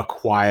a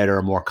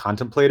quieter, more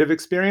contemplative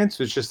experience,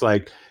 which just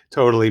like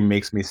totally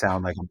makes me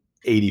sound like I'm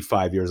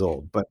 85 years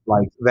old. But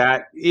like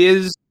that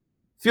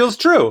feels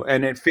true,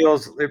 and it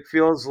feels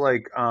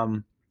like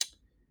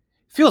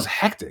feels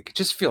hectic. It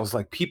just feels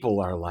like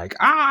people are like,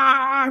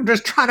 I'm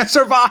just trying to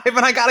survive and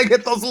I gotta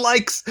get those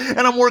likes and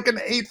I'm working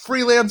 8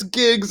 freelance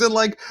gigs and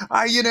like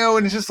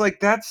and it's just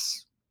like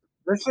that's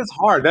just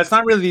hard. That's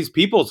not really these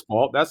people's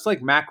fault. That's like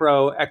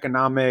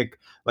macroeconomic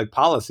like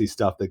policy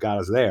stuff that got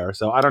us there.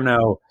 So I don't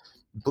know.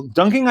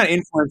 Dunking on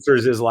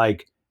influencers is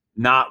like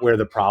not where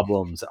the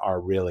problems are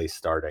really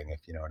starting,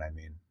 if you know what I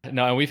mean.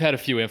 No, and we've had a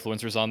few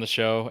influencers on the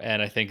show,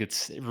 and I think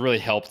it really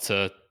helped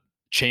to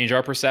change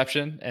our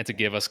perception and to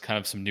give us kind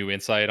of some new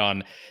insight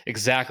on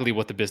exactly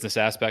what the business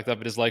aspect of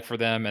it is like for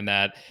them, and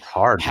that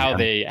Hard, how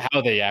man.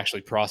 they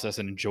actually process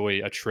and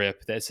enjoy a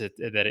trip. That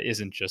it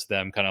isn't just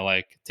them kind of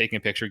like taking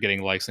a picture,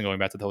 getting likes, and going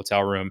back to the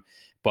hotel room.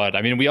 But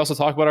I mean, we also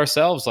talk about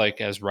ourselves,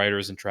 like as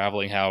writers and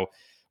traveling, how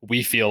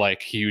we feel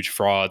like huge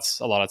frauds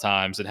a lot of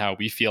times, and how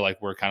we feel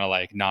like we're kind of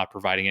like not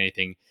providing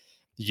anything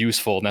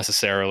useful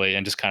necessarily,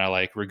 and just kind of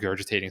like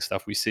regurgitating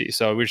stuff we see.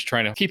 So we're just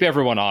trying to keep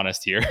everyone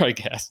honest here, I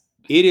guess.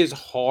 It is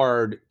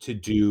hard to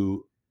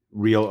do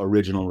real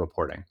original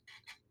reporting.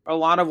 A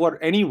lot of what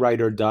any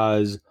writer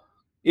does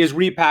is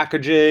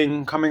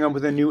repackaging, coming up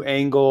with a new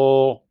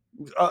angle,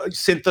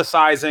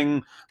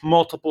 synthesizing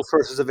multiple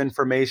sources of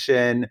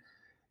information,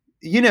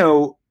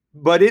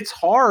 but it's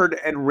hard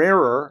and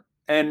rarer.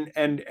 And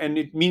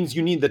it means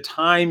you need the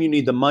time, you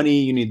need the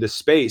money, you need the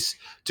space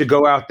to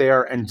go out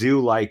there and do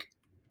like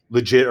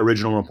legit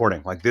original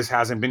reporting. Like this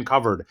hasn't been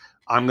covered.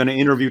 I'm going to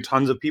interview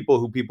tons of people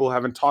who people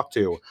haven't talked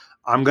to.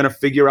 I'm going to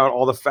figure out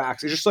all the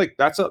facts. It's just like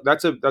that's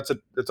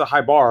a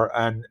high bar.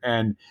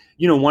 And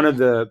one of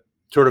the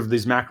sort of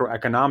these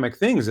macroeconomic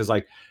things is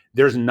like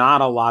there's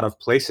not a lot of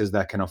places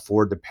that can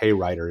afford to pay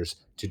writers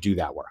to do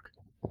that work.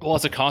 Well,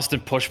 it's a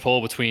constant push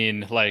pull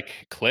between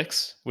like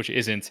clicks, which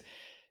isn't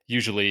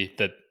usually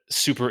the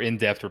super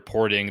in-depth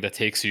reporting that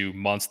takes you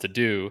months to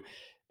do,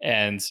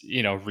 and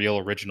real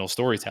original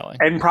storytelling.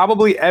 And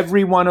probably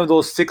every one of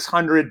those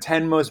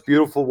 610 most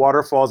beautiful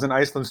waterfalls in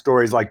Iceland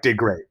stories like did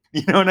great.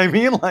 You know what I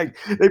mean? Like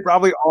they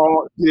probably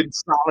all did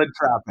solid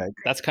traffic.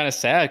 That's kind of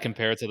sad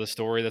compared to the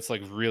story that's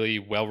like really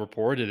well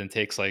reported and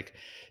takes like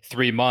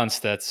 3 months,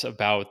 that's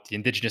about the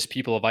indigenous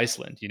people of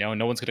Iceland. No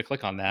one's going to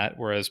click on that,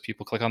 whereas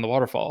people click on the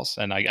waterfalls.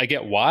 And I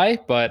get why,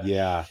 but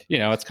yeah,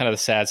 it's kind of the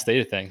sad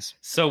state of things.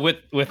 So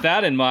with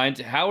that in mind,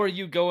 how are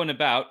you going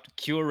about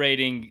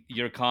curating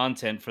your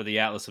content for the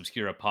Atlas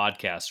Obscura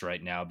podcast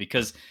right now?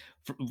 Because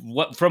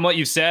from what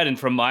you said and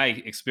from my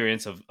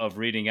experience of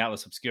reading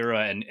Atlas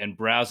Obscura and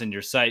browsing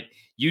your site,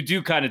 you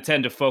do kind of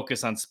tend to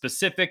focus on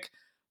specific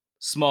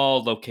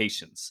small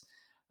locations.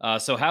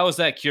 So how is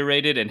that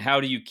curated, and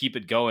how do you keep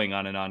it going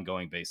on an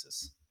ongoing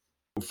basis?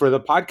 For the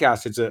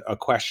podcast, it's a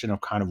question of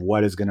kind of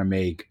what is going to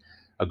make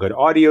a good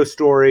audio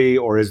story,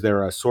 or is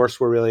there a source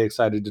we're really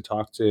excited to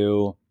talk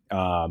to?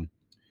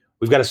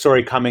 We've got a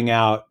story coming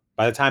out.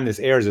 By the time this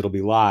airs, it'll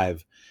be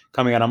live,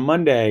 coming out on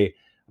Monday,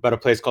 about a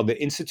place called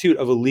the Institute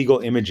of Illegal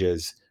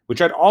Images,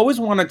 which I'd always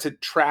wanted to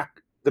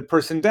track the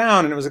person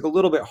down, and it was like a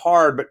little bit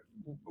hard, but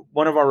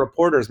one of our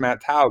reporters,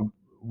 Matt Taub,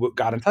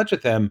 got in touch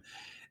with him.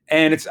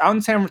 And it's out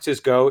in San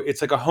Francisco.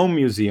 It's like a home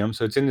museum.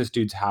 So it's in this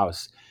dude's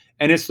house.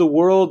 And it's the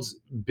world's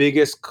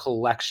biggest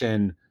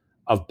collection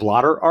of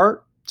blotter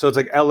art. So it's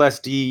like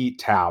LSD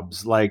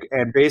tabs.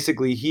 And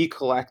basically he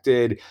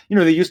collected,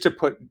 they used to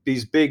put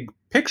these big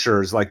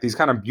pictures, like these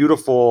kind of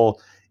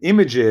beautiful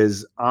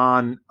images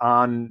on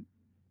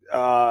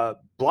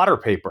blotter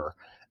paper.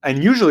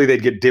 And usually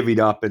they'd get divvied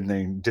up and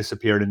then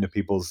disappeared into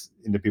people's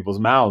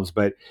mouths.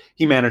 But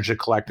he managed to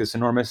collect this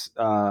enormous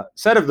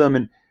set of them.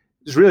 And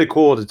it's really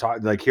cool to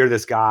talk, hear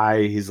this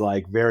guy. He's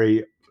like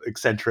very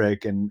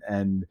eccentric and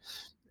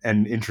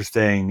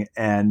interesting.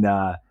 And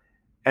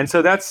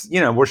so that's,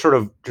 we're sort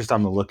of just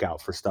on the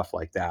lookout for stuff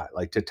like that,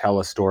 like to tell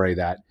a story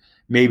that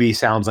maybe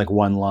sounds like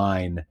one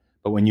line,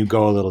 but when you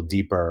go a little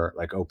deeper,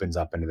 opens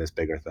up into this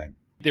bigger thing.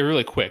 They're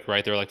really quick,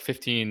 right? They're like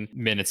 15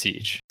 minutes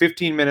each.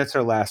 15 minutes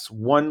or less,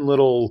 one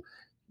little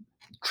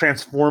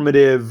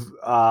transformative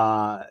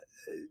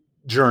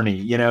journey.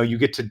 You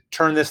get to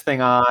turn this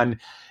thing on.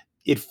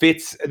 It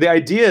fits. The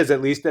idea is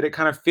at least that it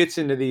kind of fits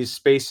into these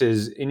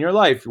spaces in your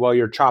life while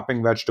you're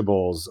chopping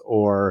vegetables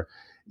or,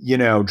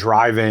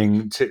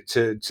 driving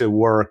to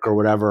work or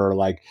whatever.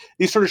 Like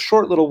these sort of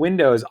short little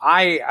windows.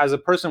 As a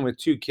person with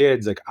 2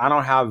 kids,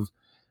 I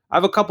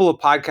have a couple of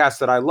podcasts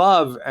that I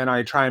love and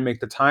I try and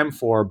make the time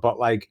for,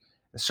 but at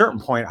a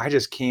certain point, I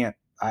just can't.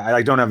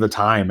 I don't have the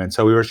time. And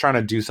so we were trying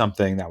to do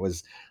something that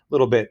was a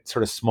little bit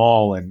sort of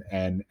small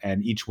and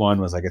each one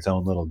was like its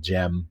own little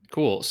gem.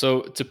 Cool.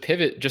 So to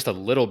pivot just a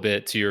little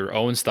bit to your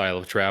own style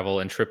of travel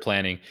and trip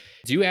planning,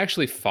 do you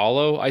actually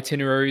follow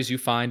itineraries you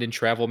find in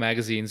travel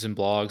magazines and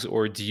blogs,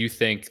 or do you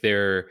think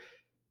they're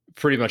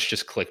pretty much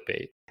just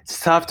clickbait? It's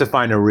tough to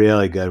find a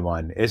really good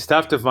one. It's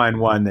tough to find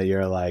one that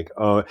you're like,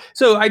 oh,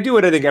 so I do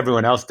what I think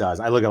everyone else does.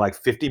 I look at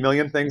 50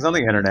 million things on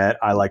the internet.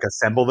 I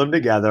assemble them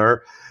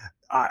together.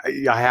 I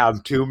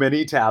have too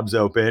many tabs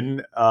open.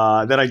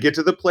 Then I get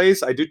to the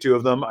place. I do 2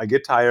 of them. I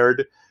get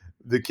tired.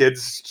 The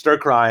kids start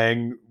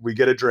crying. We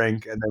get a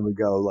drink, and then we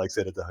go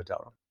sit at the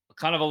hotel room.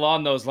 Kind of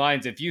along those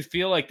lines, if you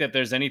feel like that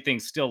there's anything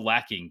still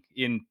lacking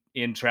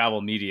in travel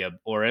media,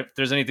 or if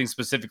there's anything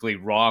specifically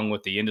wrong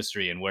with the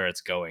industry and where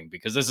it's going,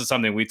 because this is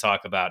something we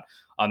talk about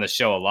on the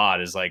show a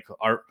lot, is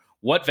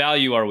what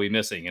value are we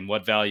missing and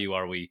what value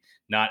are we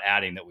not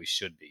adding that we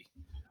should be?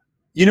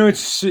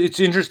 It's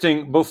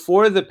interesting.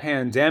 Before the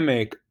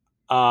pandemic,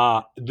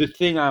 the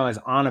thing I was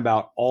on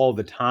about all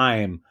the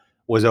time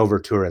was over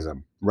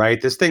tourism,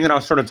 right? This thing that I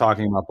was sort of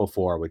talking about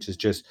before, which is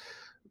just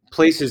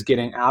places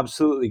getting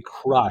absolutely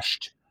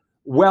crushed.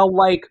 Well,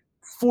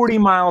 40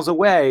 miles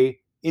away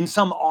in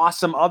some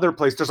awesome other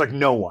place, there's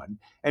no one.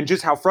 And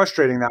just how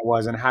frustrating that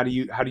was. And how do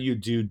you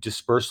do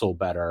dispersal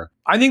better?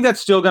 I think that's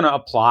still going to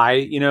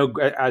apply,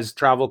 as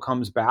travel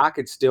comes back.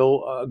 It's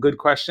still a good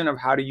question of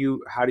how do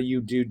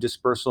you do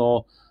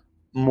dispersal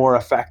more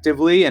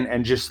effectively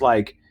and just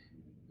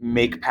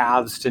make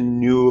paths to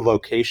new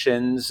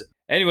locations.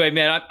 Anyway,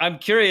 man, I'm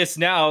curious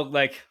now,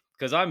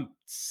 because I'm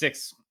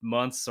 6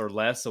 months or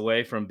less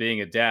away from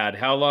being a dad.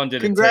 How long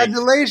did it take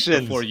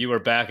before you were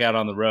back out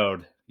on the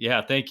road?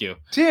 Yeah, thank you.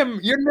 Tim,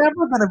 you're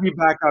never going to be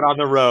back out on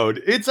the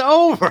road. It's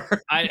over.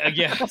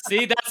 Yeah,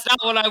 see, that's not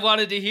what I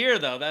wanted to hear,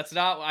 though. That's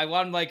not, I'm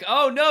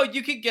oh, no,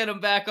 you can get them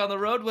back on the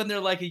road when they're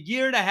a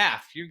year and a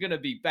half. You're going to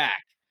be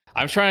back.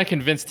 I'm trying to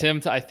convince Tim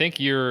to, I think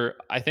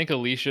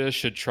Alicia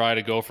should try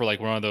to go for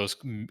one of those,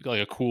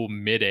 a cool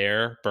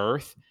mid-air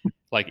birth,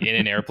 in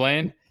an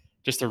airplane,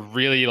 just to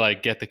really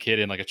get the kid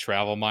in a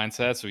travel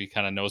mindset, so he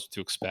kind of knows what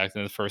to expect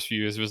in the first few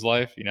years of his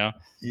life. Yeah,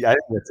 I think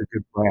that's a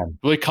good plan.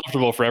 Really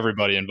comfortable for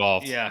everybody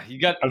involved. Yeah,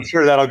 I'm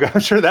sure that'll go. I'm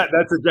sure that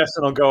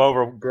suggestion will go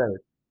over great.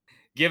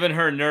 Given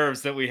her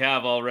nerves that we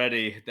have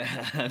already,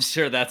 I'm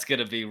sure that's going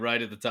to be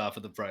right at the top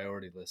of the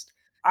priority list.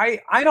 I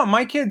don't.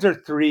 My kids are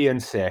 3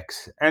 and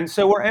 6, and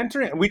so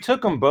we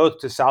took them both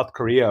to South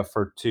Korea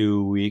for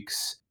 2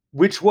 weeks,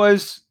 which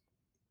was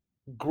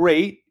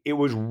great. It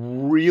was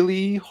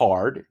really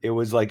hard. It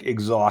was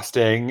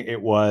exhausting. There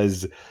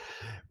was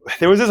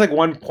this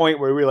one point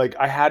where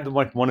I had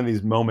one of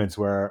these moments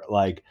where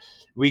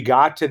we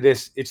got to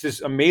it's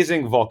this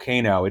amazing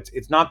volcano.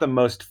 It's not the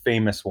most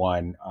famous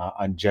one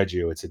on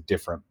Jeju. It's a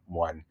different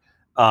one.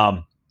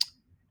 And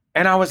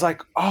I was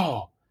like,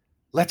 oh,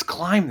 let's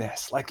climb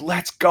this.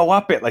 Let's go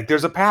up it.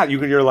 There's a path.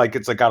 You're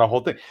it's got a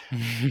whole thing.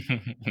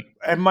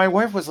 And my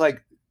wife was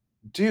like,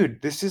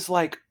 dude, this is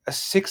a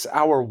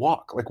 6-hour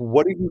walk.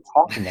 What are you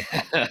talking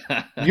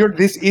about?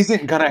 This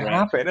isn't gonna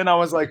happen. And I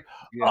was like,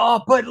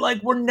 oh, but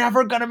we're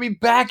never gonna be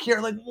back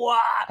here.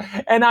 What?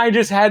 And I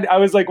was one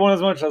of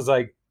those moments. I was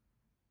like,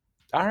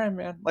 all right,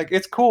 man.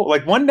 It's cool.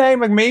 One day,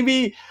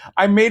 maybe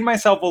I made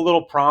myself a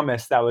little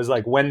promise that was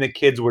when the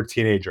kids were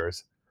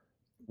teenagers,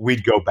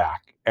 we'd go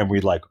back and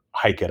we'd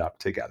hike it up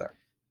together.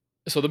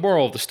 So the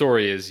moral of the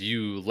story is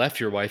you left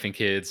your wife and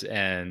kids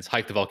and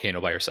hiked the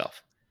volcano by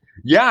yourself.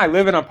 Yeah, I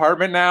live in an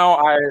apartment now.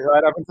 I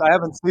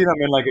haven't seen them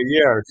in like a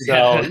year,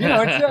 so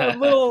it's a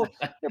little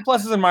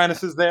pluses and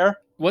minuses there.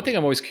 One thing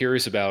I'm always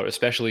curious about,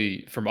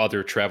 especially from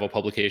other travel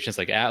publications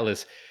like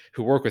Atlas,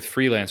 who work with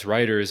freelance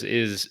writers,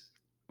 is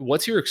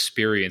what's your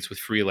experience with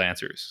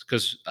freelancers?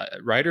 Because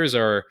writers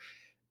are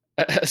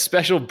a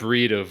special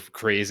breed of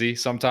crazy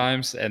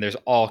sometimes, and there's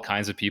all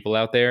kinds of people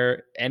out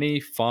there. Any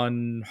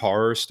fun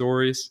horror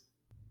stories?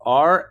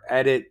 Our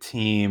edit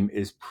team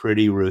is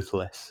pretty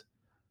ruthless.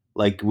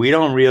 Like we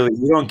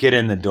don't get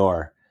in the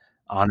door,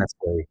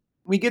 honestly.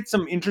 We get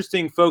some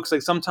interesting folks.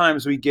 Like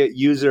sometimes we get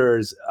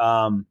users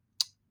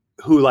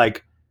who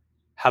like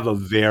have a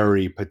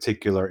very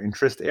particular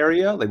interest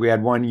area. Like we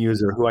had one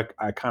user who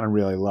I kind of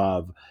really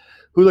love,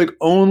 who like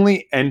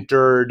only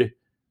entered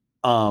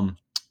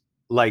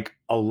like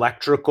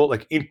electrical,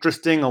 like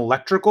interesting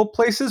electrical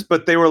places,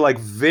 but they were like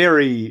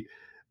very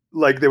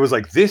like there was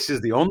like this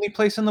is the only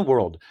place in the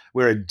world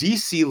where a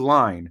DC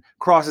line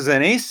crosses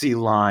an AC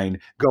line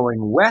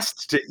going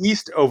west to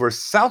east over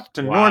south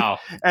to north, Wow.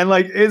 and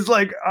like is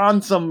like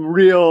on some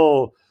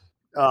real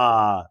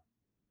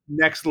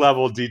next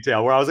level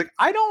detail where I was like,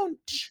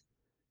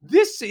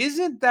 this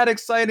isn't that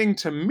exciting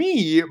to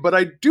me, but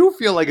I do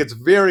feel like it's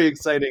very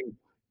exciting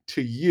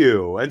to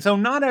you. And so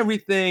not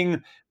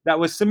everything that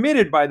was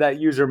submitted by that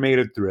user made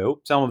it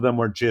through. Some of them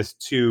were just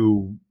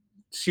too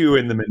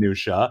in the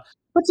minutia,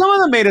 but some of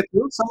them made it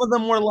through. Some of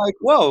them were like,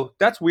 whoa,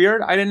 that's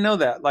weird. I didn't know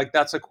that. Like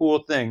that's a cool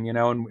thing,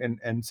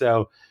 and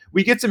so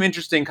we get some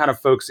interesting kind of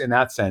folks in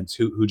that sense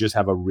who just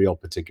have a real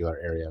particular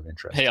area of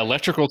interest. Hey,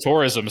 electrical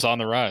tourism is on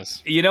the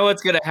rise. You know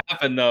what's going to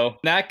happen, though?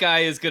 That guy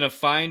is going to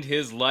find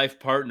his life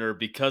partner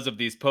because of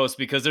these posts,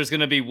 because there's going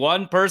to be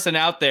one person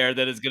out there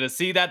that is going to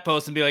see that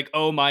post and be like,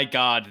 oh my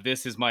God,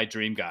 this is my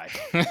dream guy.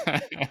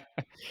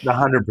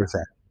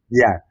 100%.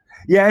 Yeah.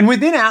 Yeah. And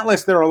within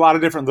Atlas, there are a lot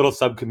of different little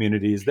sub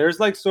communities. There's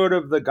like sort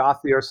of the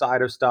gothier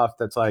side of stuff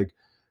that's like,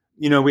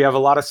 we have a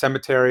lot of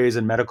cemeteries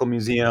and medical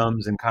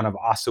museums and kind of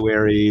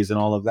ossuaries and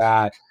all of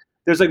that.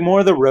 There's like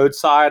more of the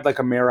roadside, like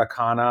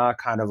Americana,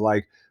 kind of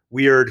like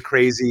weird,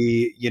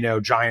 crazy,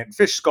 giant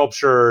fish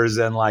sculptures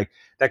and like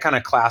that kind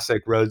of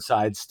classic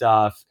roadside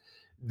stuff.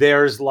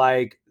 There's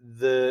like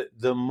the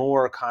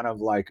more kind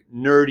of like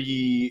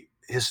nerdy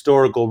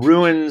historical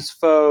ruins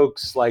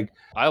folks. Like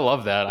I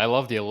love that. I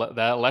love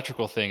that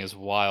electrical thing is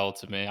wild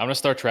to me. I'm gonna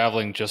start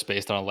traveling just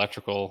based on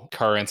electrical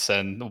currents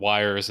and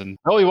wires. And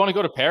you want to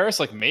go to Paris?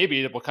 Like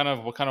maybe what kind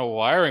of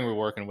wiring we're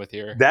working with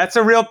here? That's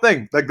a real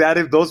thing. Like that,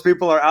 if those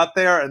people are out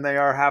there and they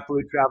are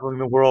happily traveling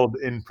the world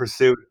in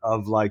pursuit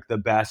of like the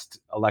best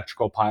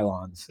electrical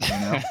pylons.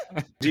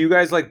 Do you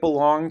guys like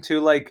belong to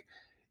like,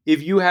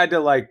 if you had to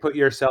like put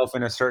yourself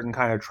in a certain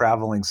kind of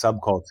traveling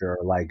subculture,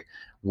 like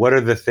what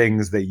are the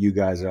things that you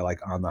guys are like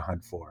on the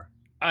hunt for?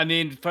 I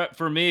mean,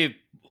 for me,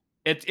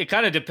 it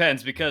kind of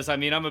depends because I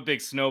mean, I'm a big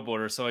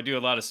snowboarder, so I do a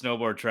lot of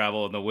snowboard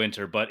travel in the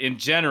winter. But in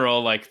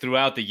general, like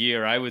throughout the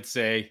year, I would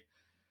say,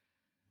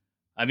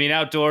 I mean,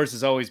 outdoors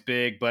is always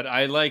big, but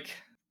I like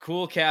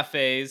cool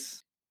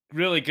cafes,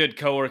 really good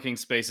co-working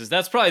spaces.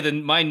 That's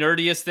probably my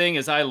nerdiest thing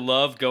is I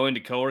love going to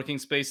co-working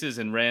spaces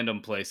in random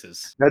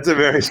places. That's a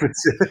very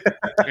specific.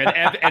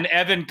 And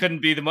Evan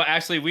couldn't be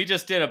actually, we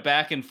just did a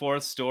back and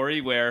forth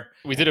story where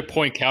we did a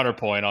point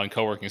counterpoint on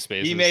co-working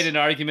spaces. He made an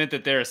argument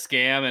that they're a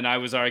scam, and I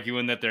was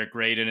arguing that they're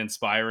great and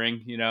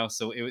inspiring.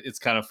 So it's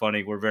kind of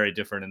funny. We're very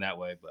different in that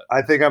way. But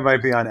I think I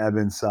might be on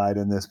Evan's side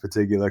in this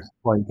particular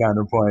point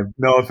counterpoint.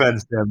 No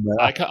offense to him,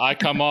 but I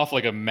come off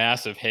like a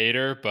massive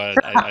hater, but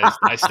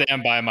I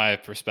stand by my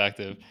perspective.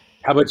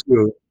 How about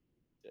you?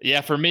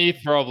 Yeah, for me,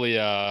 probably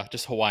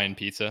just Hawaiian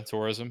pizza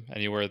tourism.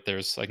 Anywhere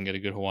I can get a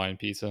good Hawaiian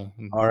pizza.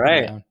 All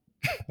right,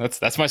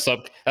 that's my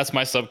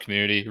sub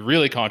community.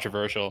 Really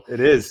controversial. It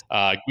is.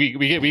 We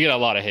get a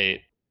lot of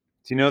hate.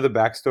 Do you know the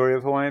backstory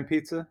of Hawaiian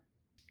pizza?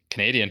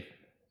 Canadian.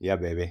 Yeah,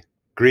 baby.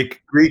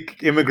 Greek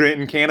immigrant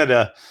in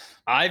Canada.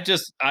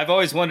 I've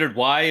always wondered,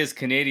 why is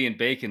Canadian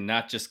bacon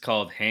not just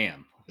called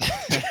ham?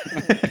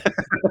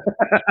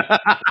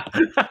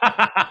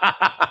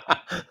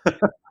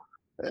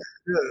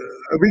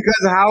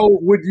 Because how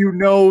would you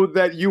know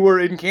that you were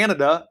in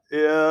Canada,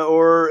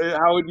 or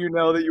how would you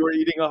know that you were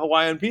eating a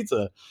Hawaiian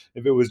pizza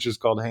if it was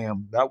just called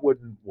ham? That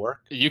wouldn't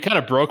work. You kind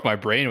of broke my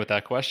brain with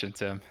that question,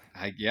 Tim.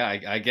 I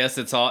guess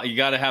it's all, you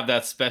got to have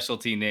that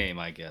specialty name,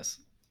 I guess.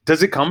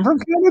 Does it come from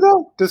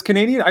Canada? Does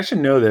Canadian? I should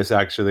know this,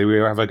 actually. We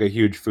have like a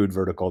huge food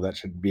vertical that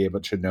should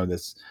know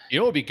this. You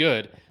know what would be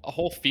good? A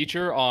whole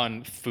feature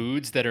on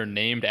foods that are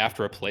named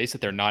after a place that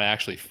they're not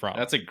actually from.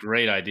 That's a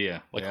great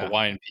idea. Like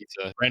Hawaiian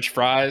pizza, French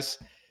fries,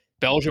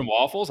 Belgian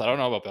waffles. I don't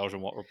know about Belgian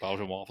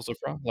waffles are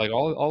from. Like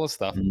all this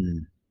stuff.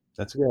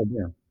 That's a good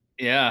idea.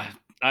 Yeah.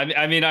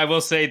 I mean, I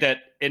will say that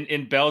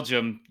in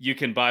Belgium, you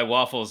can buy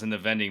waffles in the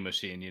vending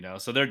machine,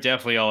 so they're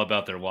definitely all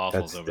about their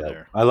waffles over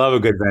there. I love a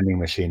good vending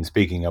machine.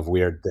 Speaking of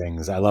weird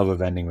things, I love a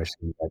vending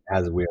machine that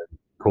has weird,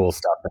 cool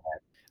stuff in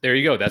it. There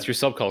you go. That's your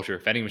subculture,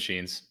 vending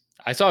machines.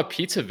 I saw a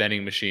pizza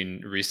vending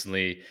machine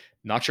recently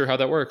Not sure how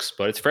that works,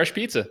 but it's fresh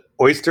pizza.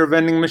 Oyster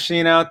vending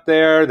machine out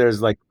there.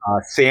 There's like a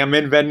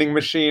salmon vending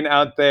machine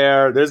out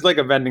there. There's like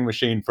a vending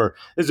machine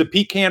there's a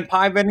pecan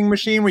pie vending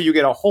machine where you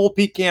get a whole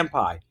pecan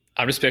pie.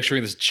 I'm just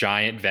picturing this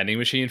giant vending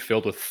machine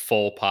filled with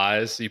full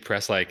pies. You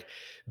press like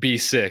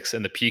B6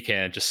 and the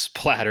pecan just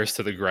splatters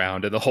to the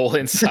ground, and the whole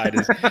inside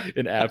is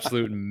an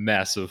absolute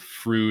mess of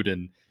fruit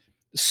and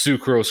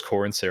sucrose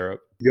corn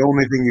syrup. The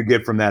only thing you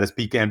get from that is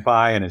pecan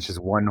pie, and it's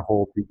just one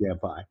whole pecan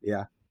pie.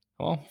 Yeah.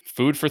 Well,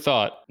 food for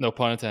thought. No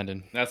pun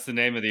intended. That's the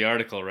name of the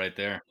article right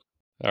there.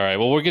 All right.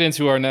 Well, we'll get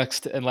into our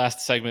next and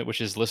last segment, which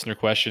is listener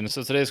questions.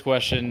 So today's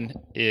question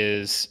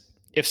is,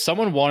 if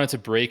someone wanted to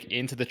break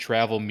into the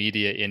travel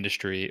media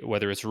industry,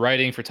 whether it's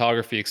writing,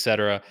 photography,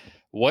 etc.,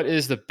 what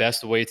is the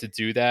best way to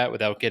do that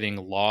without getting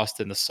lost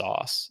in the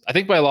sauce? I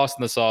think by lost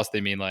in the sauce,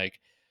 they mean like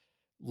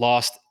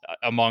lost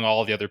among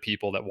all the other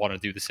people that want to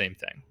do the same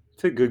thing.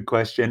 It's a good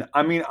question.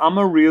 I mean, I'm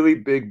a really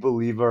big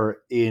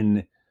believer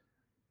in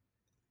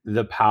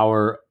the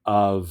power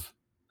of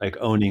like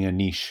owning a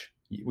niche.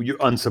 You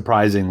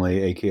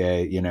unsurprisingly,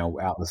 aka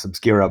Atlas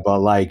Obscura,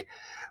 but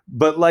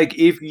like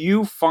if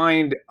you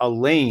find a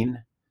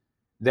lane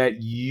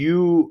that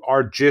you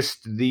are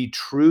just the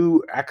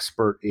true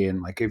expert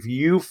in, like if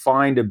you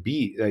find a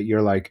beat that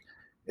you're like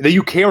that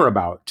you care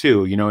about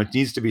too, it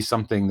needs to be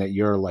something that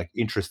you're like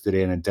interested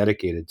in and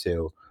dedicated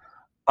to.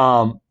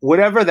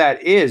 Whatever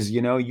that is,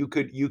 you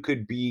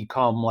could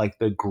become like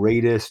the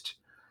greatest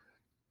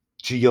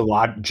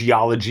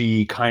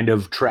geology kind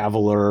of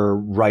traveler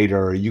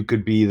writer. You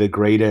could be the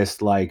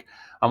greatest, like,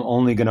 I'm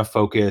only going to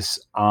focus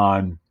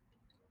on,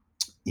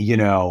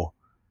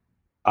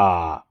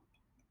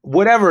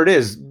 whatever it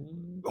is,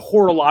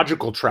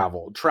 horological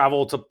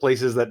travel to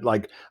places that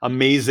like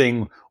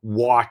amazing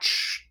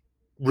watch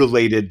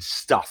related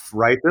stuff,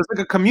 right? There's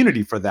like a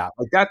community for that.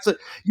 Like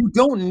you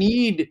don't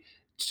need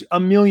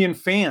a million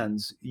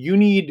fans. You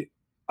need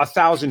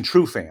 1,000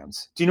 true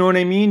fans. Do you know what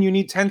I mean? You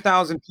need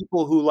 10,000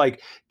 people who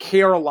like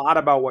care a lot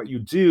about what you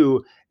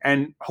do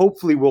and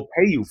hopefully will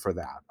pay you for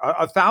that.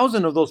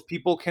 1,000 of those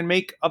people can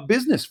make a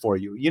business for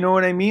you. You know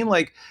what I mean?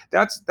 Like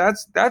that's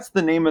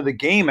the name of the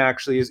game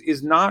actually,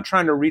 is not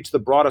trying to reach the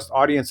broadest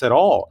audience at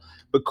all,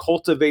 but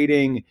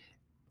cultivating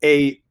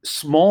a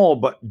small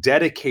but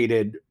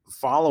dedicated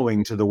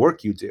following to the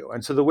work you do.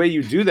 And so the way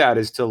you do that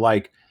is to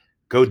like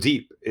go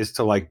deep, is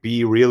to like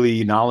be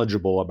really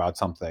knowledgeable about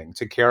something,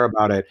 to care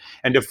about it,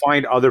 and to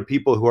find other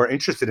people who are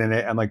interested in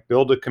it and like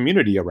build a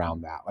community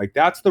around that. Like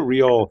that's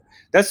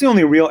the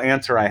only real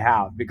answer I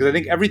have, because I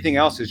think everything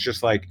else is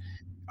just like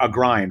a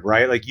grind,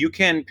 right? Like you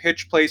can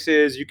pitch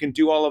places, you can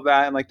do all of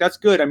that, and like that's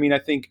good. I mean, I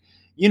think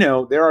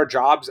there are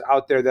jobs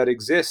out there that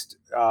exist,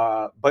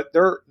 but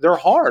they're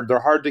hard. They're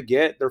hard to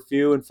get. They're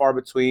few and far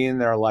between.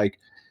 They're like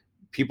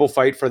people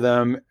fight for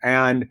them,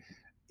 and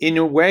in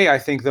a way, I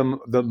think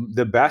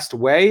the best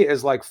way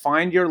is like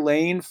find your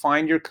lane,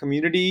 find your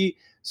community,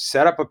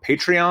 set up a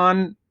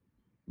Patreon,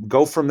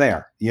 go from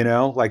there.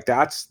 Like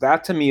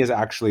that to me is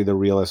actually the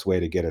realest way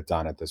to get it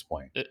done at this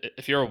point.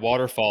 If you're a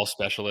waterfall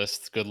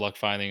specialist, good luck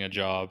finding a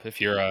job. If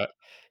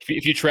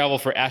you travel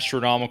for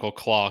astronomical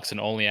clocks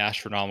and only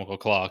astronomical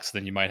clocks,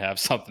 then you might have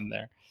something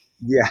there.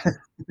 Yeah.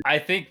 I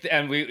think,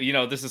 and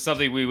this is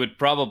something we would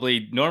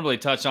probably normally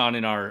touch on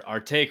in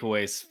our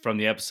takeaways from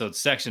the episode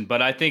section,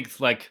 but I think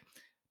like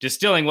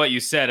distilling what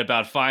you said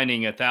about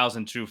finding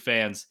 1,000 true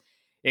fans,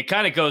 it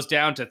kind of goes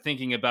down to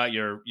thinking about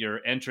your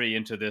entry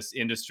into this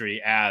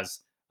industry as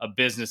a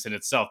business in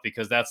itself,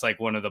 because that's like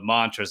one of the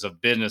mantras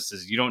of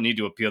businesses. You don't need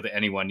to appeal to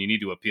anyone. You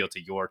need to appeal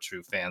to your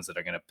true fans that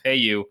are going to pay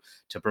you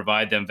to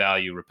provide them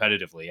value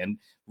repetitively. And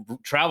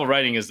travel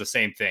writing is the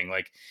same thing.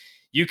 Like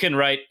you can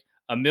write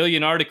 1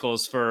 million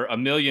articles for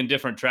 1 million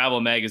different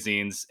travel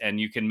magazines, and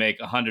you can make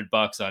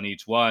 $100 on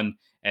each one,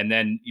 and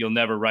then you'll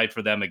never write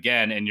for them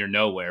again and you're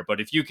nowhere.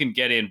 But if you can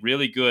get in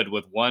really good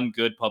with one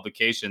good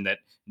publication that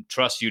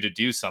trusts you to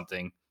do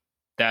something,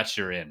 that's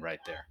your in right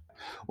there.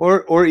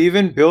 Or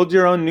even build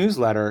your own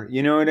newsletter.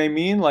 You know what I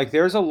mean? Like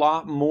there's a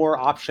lot more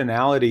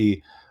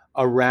optionality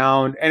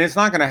around, and it's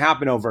not going to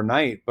happen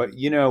overnight, but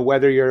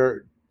whether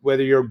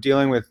you're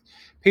dealing with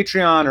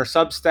Patreon or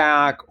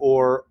Substack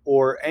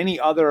or any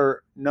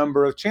other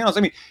number of channels.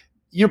 I mean,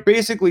 you're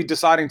basically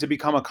deciding to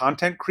become a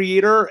content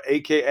creator,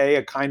 aka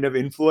a kind of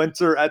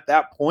influencer at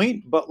that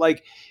point. But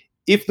like,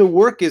 if the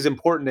work is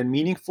important and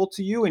meaningful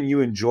to you and you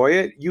enjoy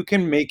it, you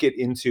can make it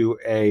into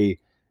a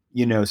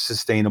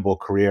sustainable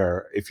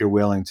career if you're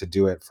willing to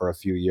do it for a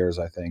few years.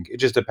 I think it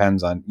just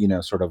depends on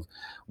sort of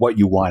what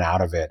you want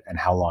out of it and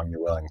how long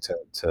you're willing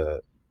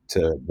to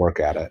work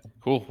at it.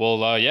 Cool.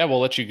 Well, yeah, we'll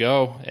let you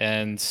go.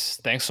 And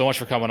thanks so much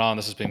for coming on.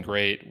 This has been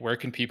great. Where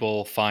can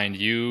people find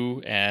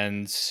you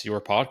and your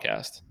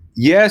podcast?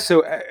 Yeah,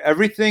 so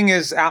everything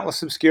is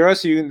Atlas Obscura.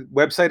 So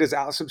website is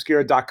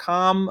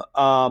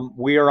atlasobscura.com.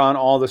 We are on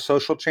all the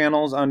social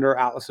channels under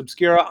Atlas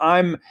Obscura.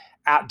 I'm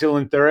at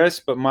Dylan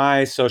Thuras, but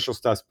my social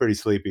stuff's pretty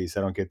sleepy, so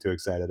I don't get too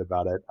excited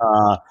about it.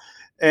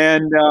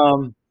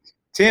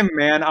 Tim,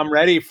 man, I'm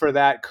ready for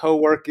that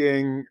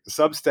co-working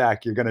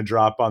Substack you're going to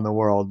drop on the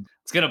world.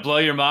 It's It's going to blow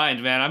your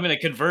mind, man. I'm going to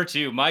convert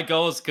you. My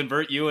goal is to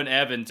convert you and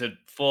Evan to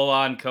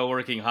full-on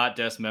co-working hot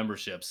desk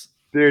memberships.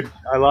 Dude,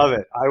 I love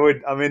it.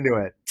 I'm into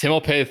it. Tim will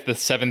pay the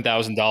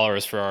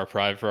 $7,000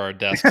 for our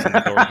desks in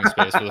the co-working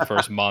space for the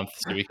first month,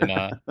 so we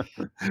can.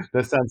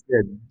 That sounds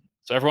good.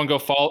 So everyone go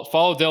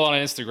follow Dylan on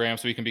Instagram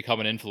so he can become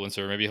an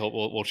influencer. Maybe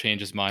we'll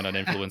change his mind on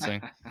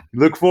influencing.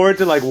 Look forward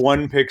to like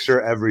one picture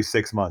every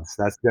 6 months.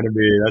 That's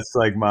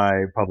like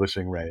my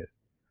publishing rate.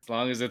 As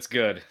long as it's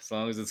good.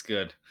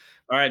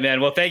 All right, man.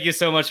 Well, thank you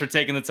so much for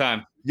taking the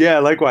time. Yeah,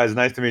 likewise.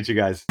 Nice to meet you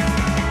guys. All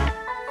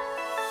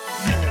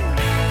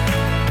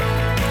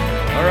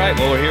right.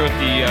 Well, we're here with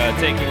the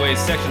takeaways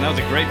section. That was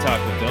a great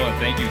talk with Dylan.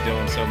 Thank you,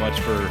 Dylan, so much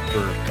for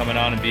coming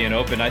on and being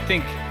open. I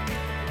think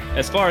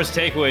as far as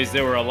takeaways,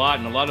 there were a lot,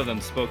 and a lot of them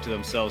spoke to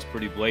themselves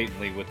pretty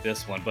blatantly with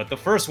this one. But the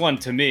first one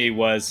to me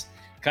was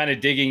kind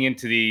of digging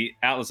into the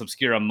Atlas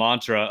Obscura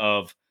mantra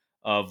of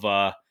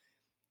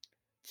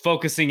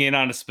focusing in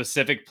on a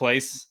specific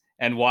place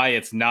and why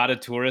it's not a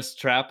tourist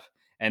trap,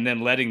 and then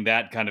letting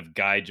that kind of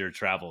guide your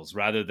travels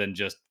rather than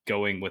just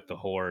going with the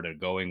horde or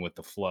going with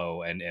the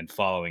flow and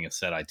following a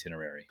set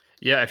itinerary.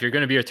 Yeah, if you're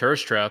going to be a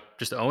tourist trap,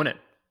 just own it.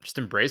 Just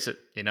embrace it,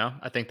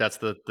 I think that's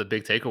the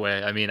big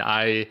takeaway. I mean,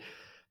 I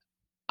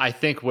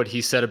think what he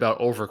said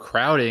about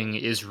overcrowding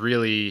is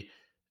really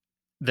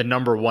the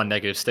number one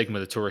negative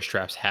stigma that tourist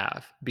traps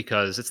have,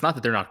 because it's not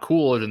that they're not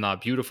cool or they're not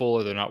beautiful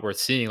or they're not worth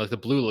seeing. Like the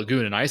Blue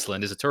Lagoon in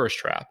Iceland is a tourist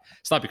trap.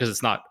 It's not because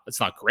it's not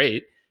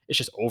great. It's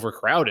just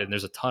overcrowded and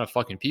there's a ton of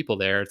fucking people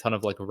there, a ton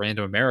of like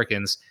random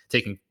Americans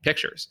taking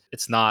pictures.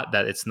 It's not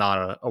that it's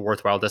not a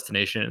worthwhile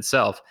destination in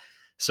itself.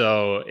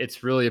 So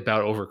it's really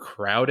about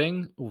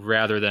overcrowding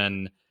rather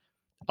than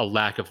a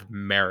lack of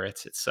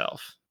merit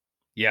itself.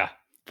 Yeah,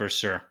 for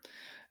sure.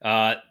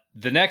 The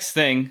next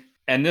thing,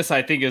 and this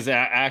I think is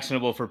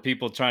actionable for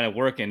people trying to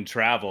work in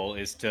travel,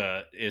 is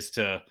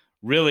to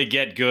really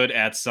get good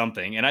at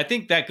something. And I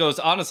think that goes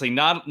honestly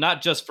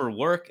not just for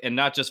work and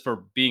not just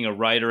for being a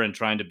writer and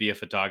trying to be a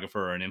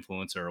photographer or an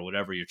influencer or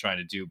whatever you're trying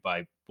to do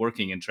by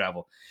working in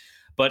travel.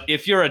 But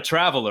if you're a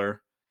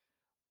traveler,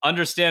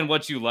 understand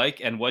what you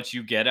like and what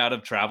you get out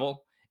of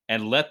travel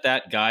and let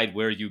that guide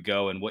where you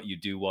go and what you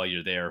do while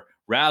you're there,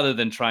 rather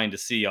than trying to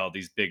see all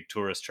these big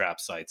tourist trap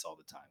sites all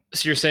the time.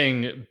 So you're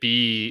saying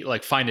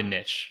find a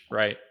niche,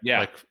 right?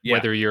 Yeah.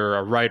 Whether you're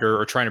a writer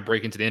or trying to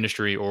break into the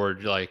industry or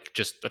like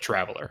just a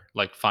traveler,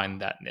 like find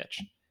that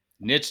niche.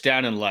 Niche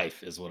down in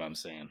life is what I'm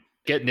saying.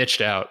 Get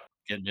niched out.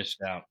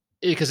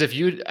 Because if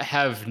you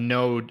have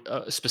no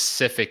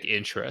specific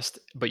interest,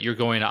 but you're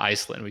going to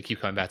Iceland, we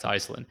keep coming back to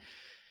Iceland,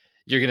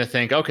 you're going to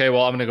think, okay,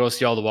 well, I'm going to go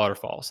see all the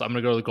waterfalls. I'm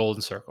going to go to the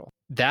Golden Circle.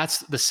 That's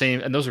the same.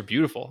 And those are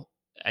beautiful.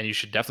 And you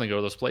should definitely go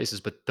to those places.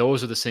 But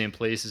those are the same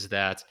places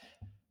that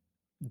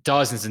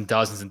dozens and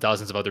dozens and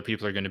dozens of other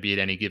people are going to be at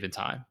any given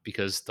time,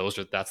 because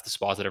that's the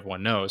spots that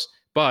everyone knows.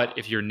 But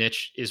if your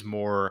niche is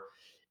more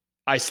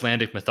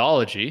Icelandic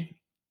mythology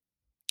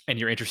and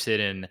you're interested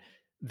in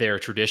their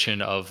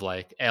tradition of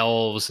like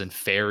elves and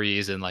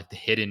fairies and like the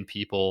hidden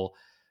people,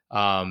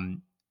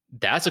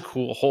 that's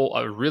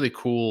a really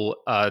cool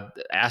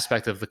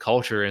aspect of the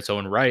culture in its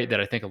own right that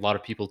I think a lot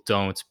of people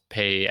don't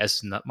pay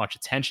as much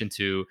attention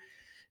to.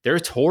 There are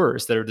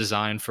tours that are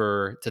designed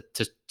to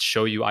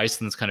show you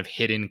Iceland's kind of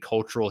hidden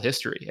cultural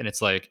history. And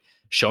it's like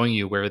showing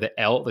you where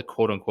the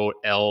quote unquote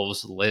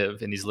elves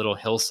live in these little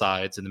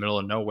hillsides in the middle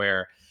of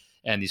nowhere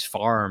and these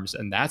farms.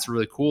 And that's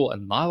really cool.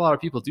 And not a lot of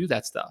people do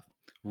that stuff.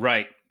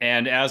 Right.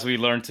 And as we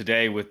learned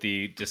today with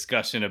the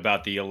discussion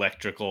about the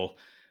electrical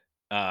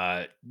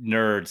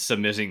nerd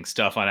submitting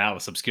stuff on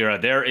Atlas Obscura,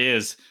 there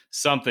is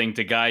something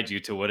to guide you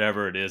to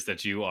whatever it is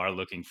that you are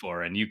looking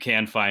for, and you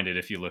can find it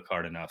if you look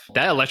hard enough.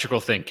 That electrical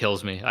thing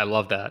kills me. I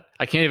love that.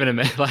 I can't even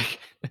imagine, like,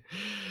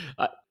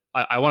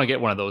 I want to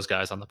get one of those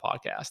guys on the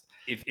podcast.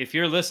 If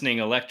you're listening,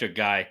 electric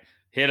guy,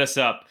 hit us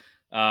up.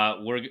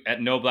 We're at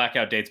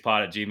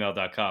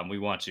noblackoutdatespod@gmail.com. We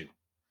want you.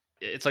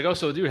 It's like, oh,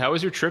 so dude, how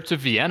was your trip to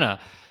Vienna?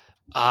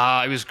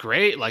 It was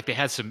great. Like they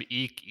had some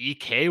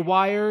EK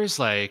wires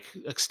like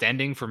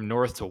extending from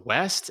north to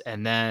west.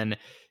 And then,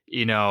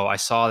 I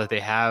saw that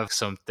they have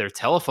their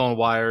telephone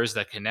wires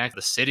that connect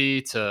the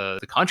city to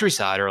the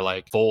countryside are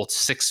like volt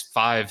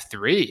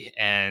 653.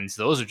 And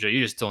those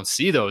you just don't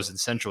see those in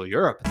Central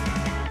Europe.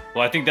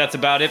 Well, I think that's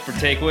about it for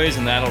takeaways,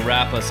 and that'll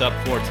wrap us up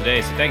for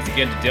today. So thanks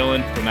again to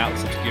Dylan from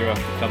Atlas Obscura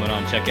for coming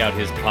on. Check out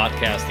his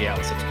podcast, the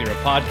Atlas Obscura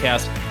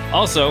Podcast.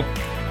 Also,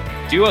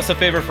 do us a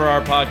favor for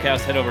our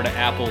podcast. Head over to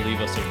Apple,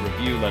 leave us a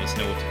review. Let us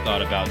know what you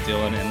thought about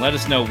Dylan, and let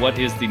us know what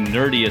is the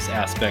nerdiest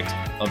aspect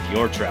of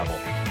your travel.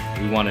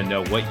 We want to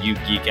know what you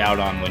geek out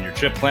on when you're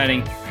trip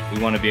planning. We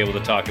want to be able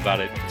to talk about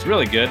it. It's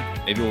really good.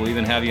 Maybe we'll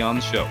even have you on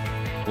the show.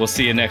 We'll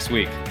see you next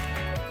week.